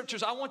these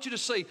scriptures, I want you to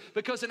see,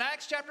 because in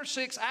Acts chapter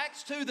 6,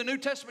 Acts 2, the New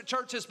Testament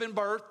church has been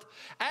birthed.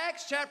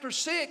 Acts chapter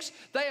 6,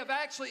 they have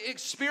actually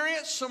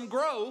experienced some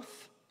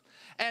growth,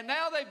 and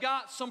now they've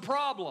got some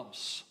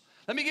problems.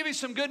 Let me give you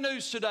some good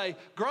news today.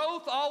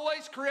 Growth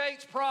always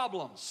creates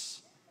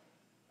problems.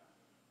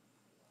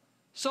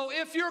 So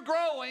if you're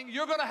growing,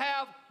 you're going to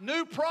have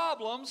new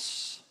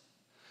problems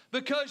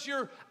because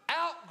you're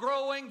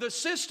outgrowing the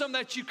system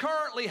that you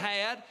currently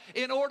had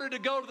in order to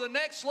go to the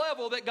next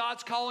level that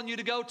God's calling you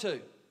to go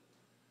to.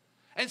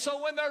 And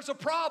so when there's a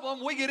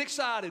problem, we get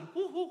excited.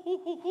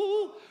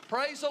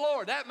 Praise the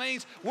Lord. That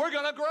means we're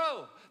going to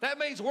grow. That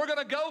means we're going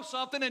to go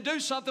something and do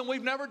something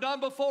we've never done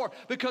before,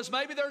 because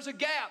maybe there's a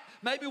gap.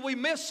 Maybe we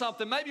missed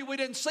something. Maybe we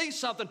didn't see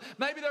something.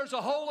 Maybe there's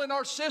a hole in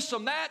our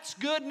system. That's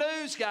good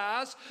news,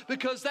 guys,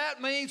 because that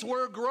means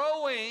we're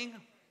growing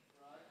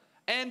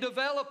and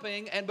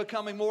developing and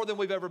becoming more than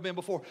we've ever been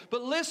before.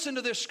 But listen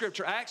to this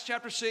scripture, Acts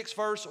chapter 6,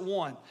 verse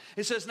 1.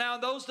 It says, now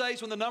in those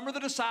days when the number of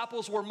the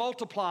disciples were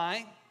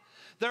multiplying,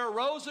 there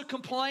arose a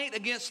complaint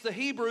against the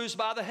Hebrews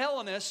by the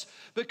Hellenists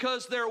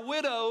because their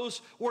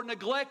widows were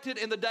neglected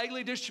in the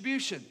daily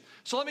distribution.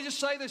 So let me just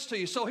say this to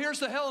you. So here's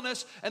the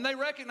Hellenists, and they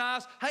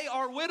recognize, hey,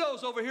 our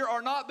widows over here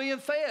are not being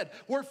fed.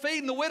 We're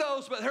feeding the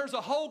widows, but there's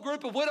a whole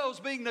group of widows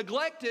being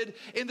neglected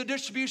in the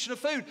distribution of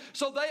food.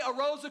 So they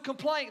arose a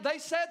complaint. They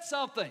said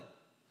something.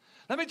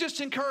 Let me just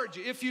encourage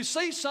you. If you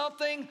see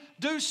something,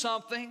 do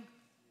something.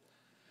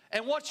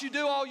 And once you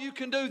do all you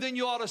can do, then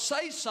you ought to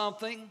say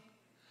something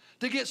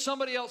to get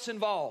somebody else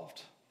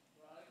involved.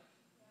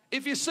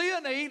 If you see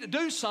a need,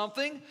 do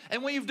something.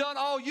 And when you've done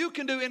all you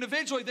can do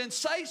individually, then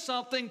say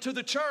something to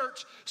the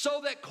church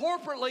so that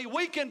corporately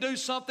we can do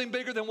something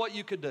bigger than what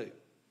you could do.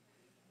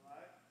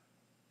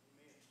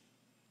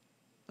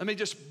 Let me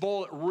just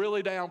boil it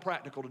really down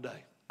practical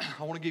today.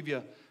 I want to give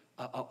you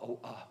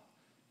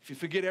if you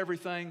forget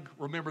everything,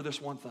 remember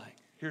this one thing.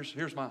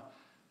 Here's my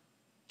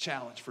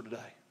challenge for today.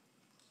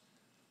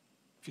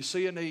 If you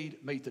see a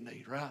need, meet the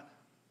need, right?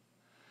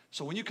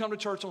 So when you come to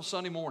church on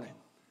Sunday morning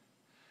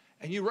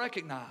and you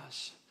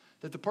recognize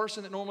that the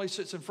person that normally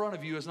sits in front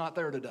of you is not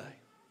there today,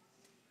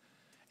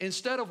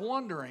 instead of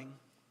wondering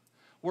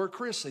where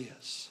Chris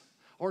is,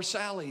 or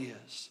Sally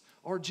is,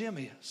 or Jim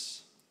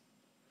is,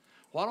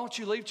 why don't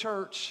you leave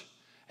church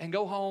and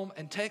go home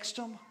and text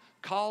them,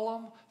 call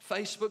them,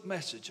 Facebook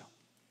message them,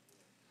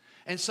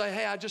 and say,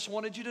 hey, I just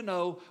wanted you to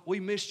know we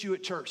missed you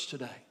at church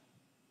today.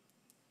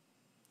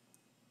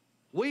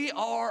 We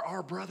are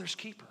our brother's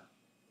keeper.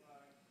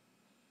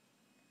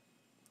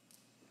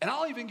 And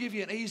I'll even give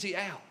you an easy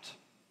out.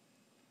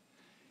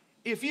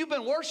 If you've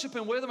been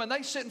worshiping with them and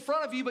they sit in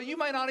front of you, but you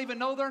may not even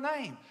know their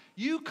name,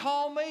 you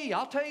call me.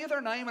 I'll tell you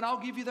their name and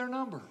I'll give you their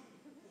number.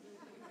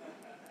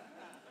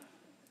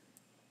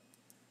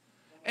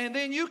 And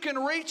then you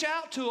can reach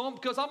out to them,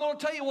 because I'm going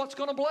to tell you what's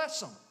going to bless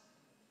them.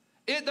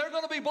 They're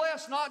going to be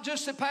blessed not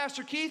just that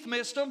Pastor Keith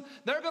missed them.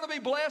 They're going to be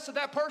blessed that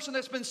that person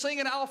that's been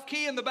singing off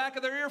key in the back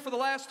of their ear for the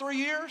last 3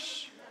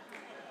 years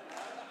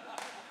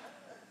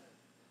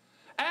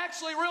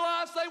actually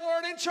realized they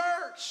weren't in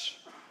church.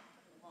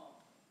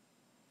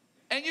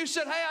 And you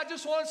said, hey, I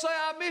just want to say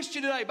I missed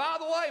you today. By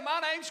the way,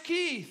 my name's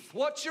Keith.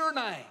 What's your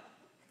name?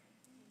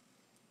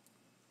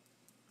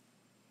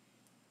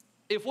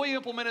 If we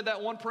implemented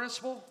that one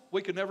principle,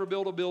 we could never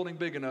build a building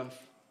big enough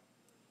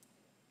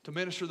to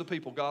minister to the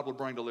people God would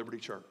bring to Liberty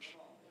Church.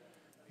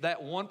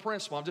 That one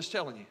principle, I'm just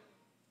telling you.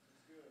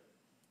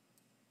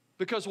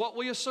 Because what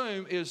we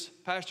assume is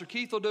Pastor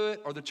Keith will do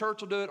it, or the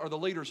church will do it, or the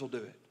leaders will do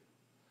it.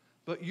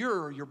 But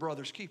you're your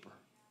brother's keeper.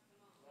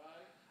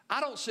 I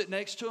don't sit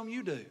next to them,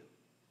 you do.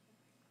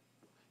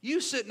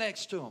 You sit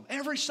next to them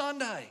every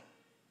Sunday.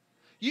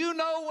 You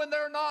know when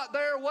they're not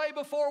there way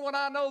before when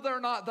I know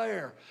they're not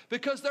there,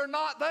 because they're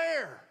not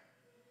there.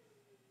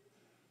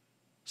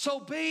 So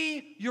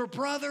be your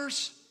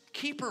brother's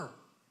keeper.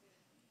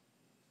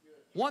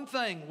 One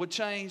thing would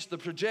change the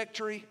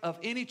trajectory of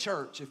any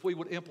church if we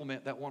would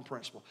implement that one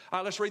principle. All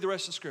right, let's read the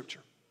rest of the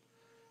scripture.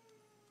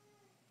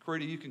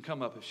 Corita, you can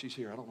come up if she's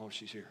here. I don't know if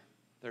she's here.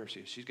 There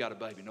she is. She's got a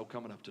baby. No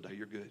coming up today.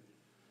 You're good.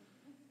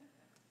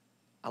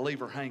 I leave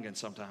her hanging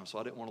sometimes, so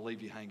I didn't want to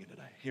leave you hanging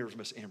today. Here's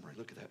Miss Embry.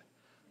 Look at that.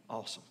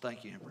 Awesome.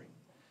 Thank you, Embry.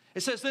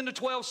 It says, then the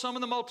 12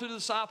 summoned the multitude of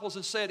disciples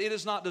and said, it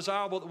is not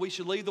desirable that we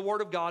should leave the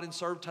word of God and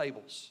serve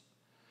tables.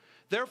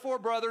 Therefore,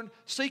 brethren,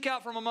 seek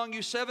out from among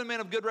you 7 men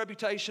of good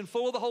reputation,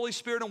 full of the Holy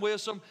Spirit and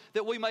wisdom,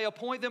 that we may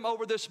appoint them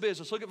over this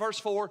business. Look at verse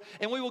 4.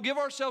 And we will give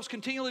ourselves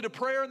continually to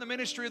prayer and the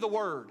ministry of the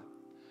word.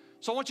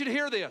 So I want you to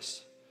hear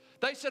this.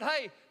 They said,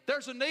 hey,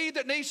 there's a need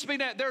that needs to be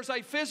met. There's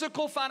a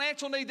physical,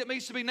 financial need that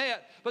needs to be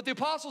met. But the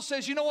apostle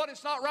says, you know what?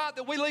 It's not right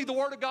that we leave the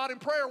word of God in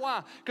prayer.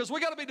 Why? Because we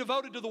got to be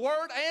devoted to the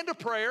word and to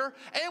prayer,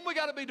 and we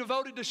got to be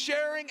devoted to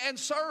sharing and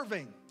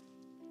serving.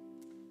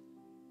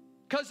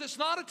 Because it's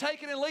not a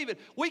take it and leave it.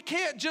 We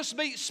can't just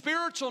meet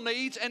spiritual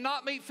needs and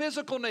not meet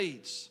physical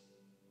needs.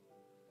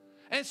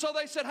 And so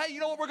they said, hey, you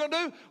know what we're going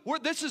to do?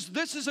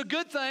 This is a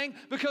good thing,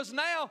 because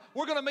now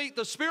we're going to meet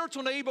the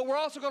spiritual need, but we're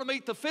also going to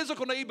meet the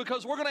physical need,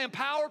 because we're going to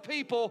empower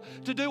people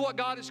to do what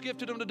God has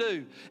gifted them to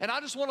do. And I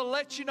just want to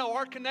let you know,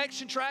 our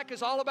connection track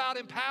is all about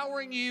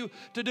empowering you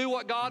to do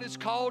what God has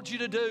called you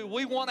to do.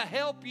 We want to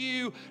help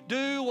you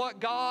do what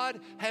God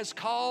has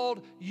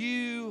called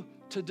you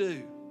to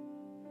do.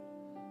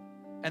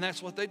 And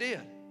that's what they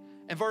did.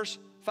 And verse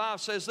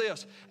 5 says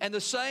this, and the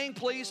saying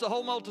pleased the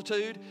whole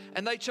multitude,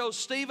 and they chose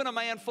Stephen, a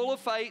man full of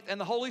faith and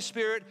the Holy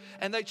Spirit,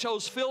 and they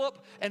chose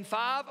Philip and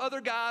 5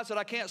 other guys that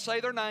I can't say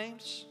their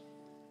names.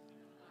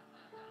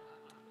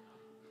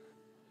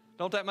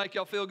 Don't that make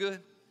y'all feel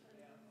good?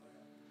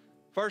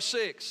 Verse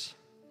 6,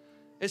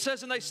 it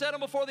says, and they set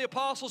them before the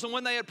apostles, and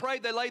when they had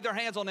prayed, they laid their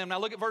hands on them. Now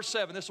look at verse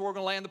 7. This is where we're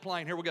going to land the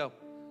plane. Here we go.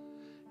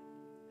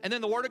 And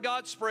then the word of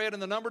God spread,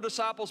 and the number of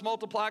disciples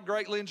multiplied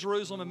greatly in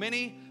Jerusalem, and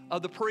many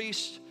of the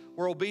priests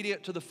were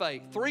obedient to the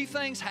faith. 3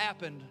 things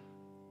happened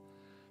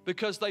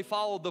because they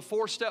followed the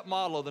 4-step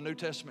model of the New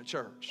Testament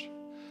church.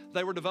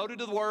 They were devoted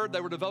to the word,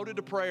 they were devoted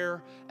to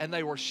prayer, and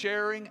they were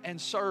sharing and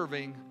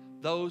serving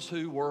those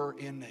who were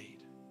in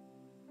need.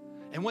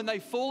 And when they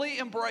fully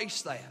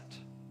embraced that,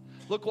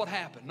 look what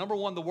happened. Number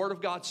 1, the word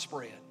of God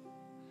spread.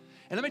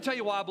 And let me tell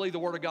you why I believe the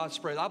word of God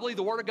spread. I believe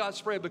the word of God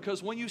spread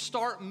because when you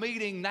start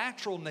meeting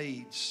natural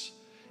needs,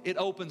 it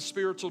opens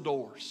spiritual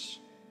doors.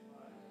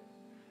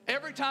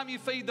 Every time you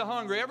feed the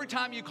hungry, every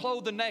time you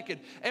clothe the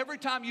naked, every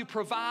time you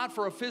provide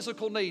for a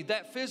physical need,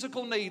 that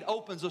physical need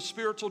opens a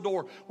spiritual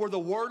door where the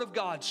word of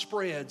God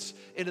spreads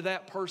into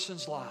that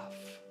person's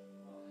life.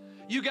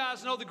 You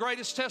guys know the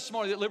greatest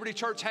testimony that Liberty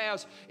Church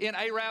has in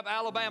Arab,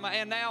 Alabama,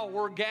 and now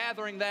we're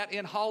gathering that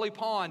in Holly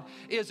Pond,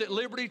 is that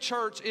Liberty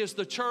Church is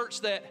the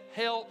church that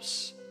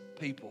helps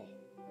people.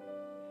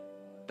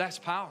 That's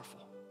powerful.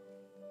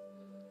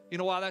 You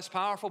know why that's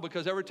powerful?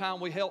 Because every time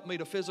we help meet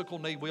a physical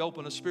need, we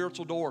open a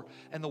spiritual door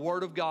and the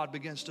Word of God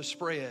begins to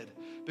spread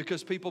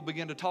because people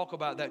begin to talk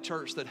about that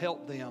church that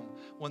helped them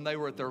when they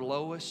were at their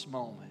lowest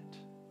moment.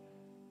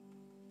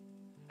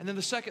 And then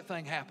the second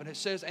thing happened. It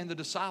says, and the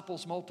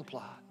disciples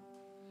multiplied.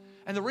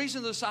 And the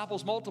reason the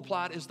disciples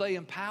multiplied is they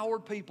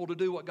empowered people to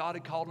do what God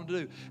had called them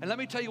to do. And let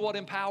me tell you what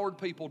empowered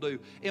people do.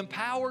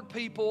 Empowered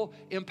people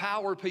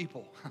empower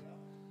people.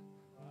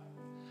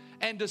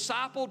 And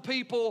discipled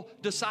people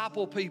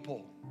disciple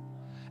people.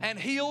 And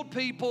healed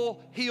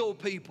people heal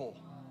people.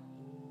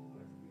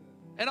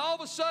 And all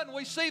of a sudden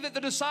we see that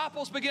the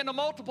disciples begin to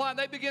multiply and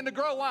they begin to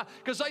grow. Why?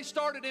 Because they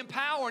started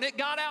empowering. It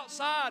got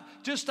outside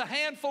just a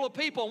handful of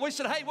people. And we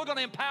said, hey, we're going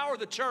to empower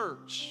the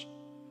church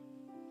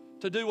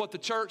to do what the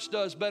church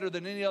does better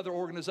than any other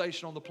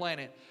organization on the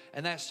planet.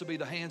 And that's to be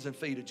the hands and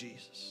feet of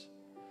Jesus.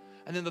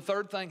 And then the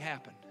third thing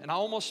happened, and I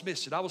almost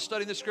missed it. I was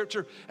studying the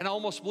scripture, and I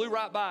almost blew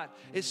right by it.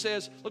 It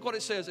says, look what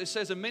it says. It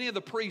says, and many of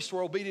the priests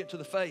were obedient to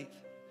the faith.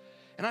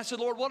 And I said,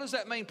 Lord, what does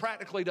that mean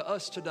practically to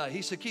us today?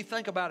 He said, Keith,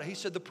 think about it. He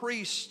said, the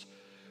priests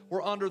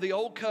were under the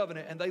old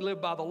covenant, and they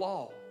lived by the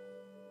law.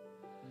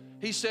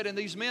 He said, and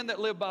these men that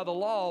lived by the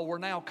law were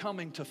now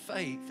coming to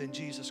faith in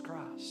Jesus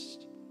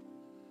Christ.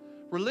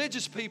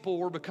 Religious people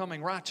were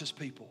becoming righteous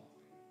people.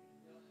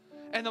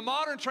 And the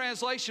modern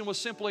translation was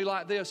simply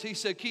like this. He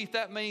said, Keith,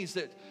 that means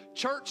that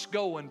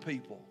church-going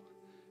people.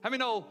 How many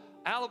know,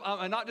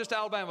 not just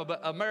Alabama,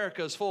 but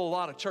America is full of a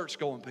lot of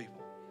church-going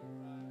people.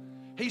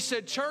 He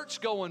said,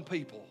 church-going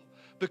people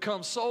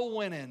become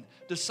soul-winning,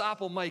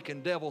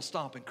 disciple-making,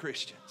 devil-stomping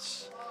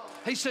Christians.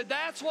 He said,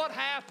 that's what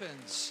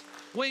happens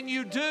when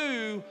you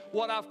do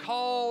what I've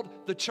called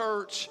the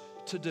church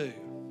to do.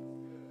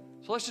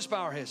 So let's just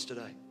bow our heads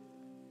today.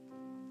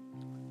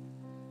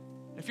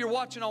 If you're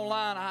watching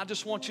online, I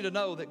just want you to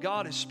know that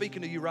God is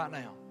speaking to you right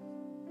now.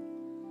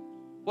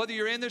 Whether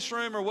you're in this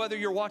room or whether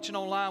you're watching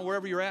online,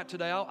 wherever you're at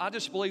today, I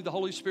just believe the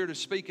Holy Spirit is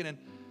speaking. And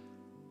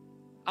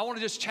I want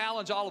to just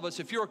challenge all of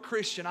us. If you're a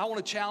Christian, I want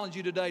to challenge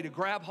you today to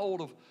grab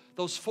hold of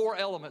those 4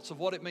 elements of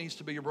what it means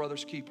to be your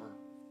brother's keeper.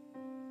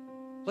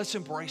 Let's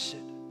embrace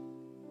it.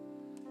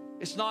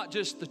 It's not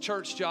just the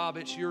church job,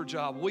 it's your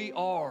job. We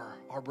are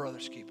our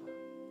brother's keeper.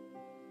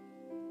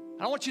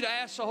 I want you to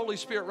ask the Holy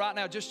Spirit right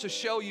now just to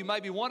show you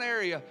maybe one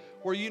area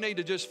where you need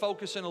to just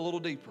focus in a little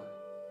deeper.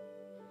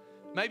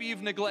 Maybe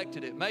you've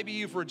neglected it. Maybe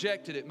you've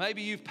rejected it.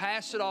 Maybe you've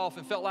passed it off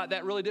and felt like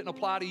that really didn't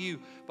apply to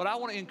you. But I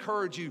want to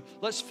encourage you,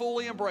 let's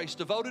fully embrace,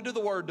 devoted to the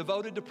Word,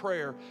 devoted to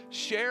prayer,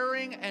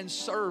 sharing and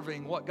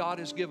serving what God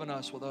has given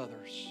us with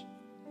others.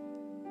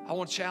 I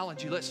want to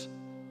challenge you.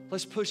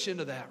 Let's push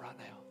into that right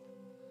now.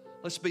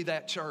 Let's be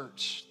that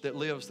church that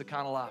lives the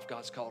kind of life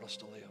God's called us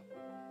to live.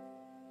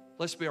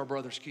 Let's be our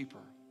brother's keeper.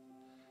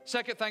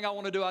 Second thing I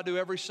want to do, I do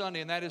every Sunday,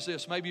 and that is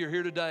this. Maybe you're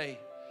here today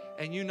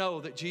and you know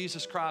that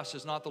Jesus Christ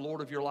is not the Lord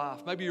of your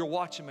life. Maybe you're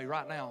watching me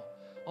right now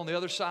on the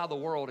other side of the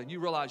world and you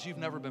realize you've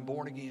never been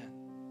born again.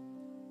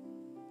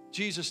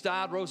 Jesus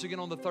died, rose again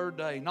on the third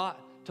day, not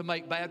to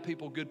make bad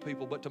people good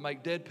people, but to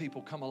make dead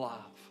people come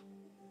alive.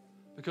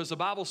 Because the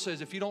Bible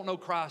says if you don't know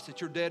Christ, that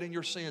you're dead in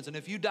your sins. And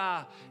if you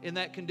die in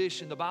that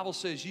condition, the Bible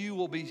says you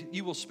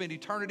will spend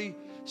eternity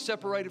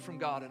separated from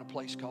God in a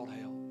place called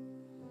hell.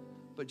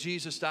 But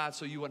Jesus died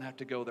so you wouldn't have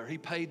to go there. He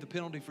paid the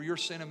penalty for your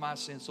sin and my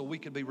sin so we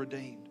could be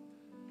redeemed.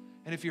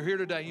 And if you're here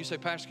today and you say,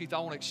 Pastor Keith, I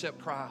want to accept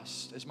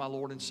Christ as my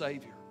Lord and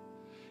Savior.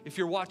 If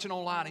you're watching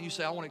online and you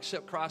say, I want to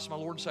accept Christ as my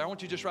Lord and Savior, I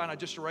want you just right now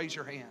just to raise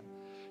your hand.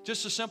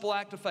 Just a simple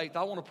act of faith.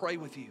 I want to pray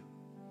with you.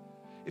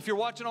 If you're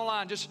watching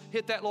online, just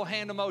hit that little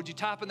hand emoji.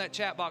 Type in that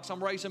chat box,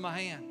 I'm raising my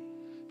hand.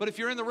 But if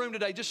you're in the room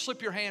today, just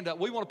slip your hand up.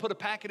 We want to put a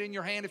packet in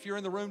your hand if you're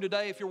in the room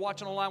today. If you're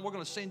watching online, we're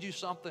going to send you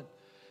something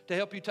to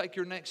help you take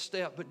your next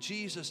step. But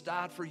Jesus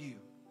died for you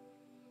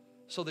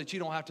so that you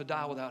don't have to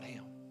die without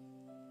Him.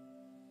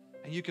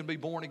 And you can be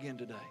born again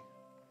today.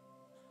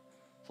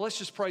 So let's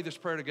just pray this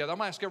prayer together. I'm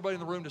going to ask everybody in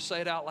the room to say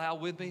it out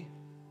loud with me.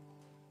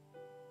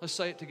 Let's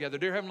say it together.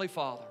 Dear Heavenly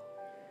Father,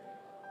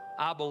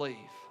 I believe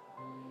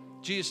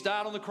Jesus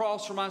died on the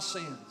cross for my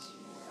sins,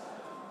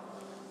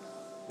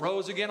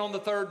 rose again on the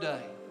third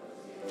day.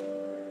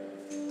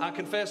 I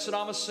confess that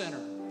I'm a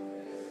sinner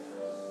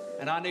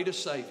and I need a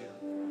Savior.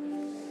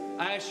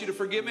 I ask you to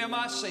forgive me of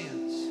my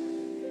sins.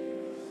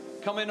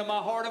 Come into my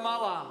heart and my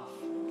life.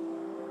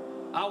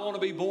 I want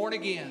to be born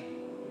again.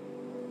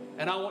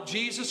 And I want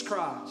Jesus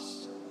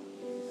Christ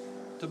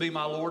to be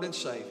my Lord and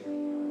Savior.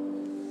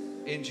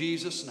 In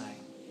Jesus' name,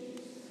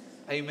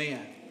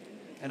 amen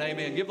and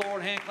amen. Give the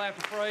Lord a hand clap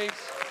of praise.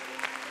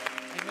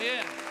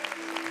 Amen.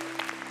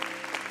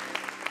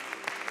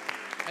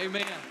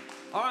 Amen.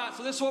 All right,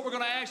 so this is what we're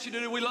going to ask you to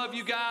do. We love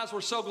you guys.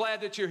 We're so glad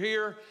that you're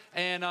here.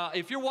 And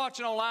if you're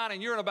watching online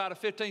and you're in about a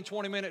 15,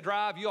 20-minute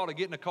drive, you ought to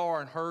get in the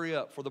car and hurry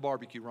up before the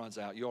barbecue runs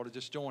out. You ought to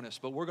just join us.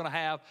 But we're going to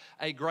have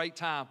a great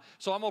time.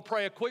 So I'm going to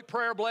pray a quick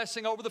prayer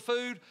blessing over the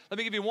food. Let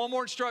me give you one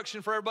more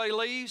instruction for everybody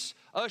leaves.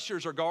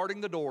 Ushers are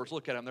guarding the doors.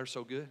 Look at them. They're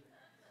so good.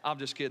 I'm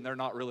just kidding. They're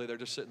not really. They're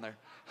just sitting there.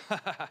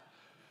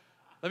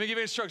 Let me give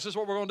you instructions. This is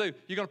what we're going to do.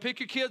 You're going to pick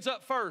your kids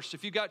up first.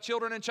 If you've got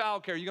children in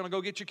childcare, you're going to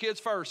go get your kids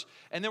first.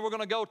 And then we're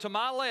going to go to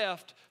my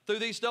left through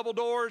these double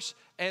doors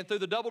and through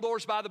the double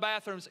doors by the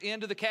bathrooms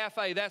into the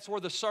cafe. That's where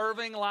the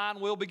serving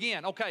line will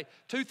begin. Okay,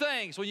 two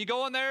things. When you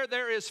go in there,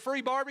 there is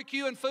free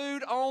barbecue and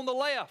food on the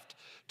left.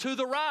 To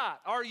the right,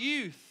 our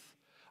youth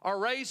are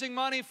raising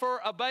money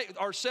for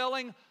are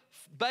selling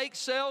bake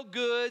sale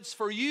goods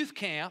for youth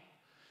camp.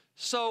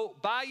 So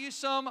buy you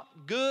some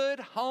good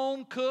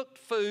home-cooked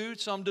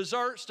food, some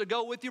desserts to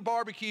go with your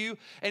barbecue.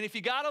 And if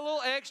you got a little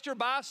extra,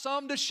 buy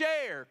some to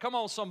share. Come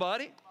on,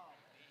 somebody.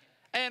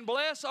 And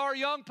bless our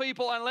young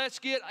people, and let's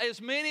get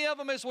as many of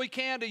them as we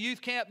can to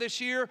youth camp this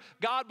year.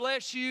 God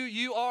bless you.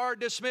 You are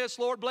dismissed.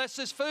 Lord, bless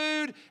this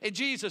food in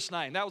Jesus'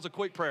 name. That was a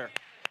quick prayer.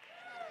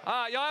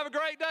 All right, y'all have a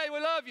great day. We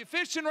love you.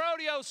 Fishing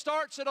Rodeo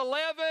starts at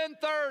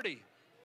 11:30.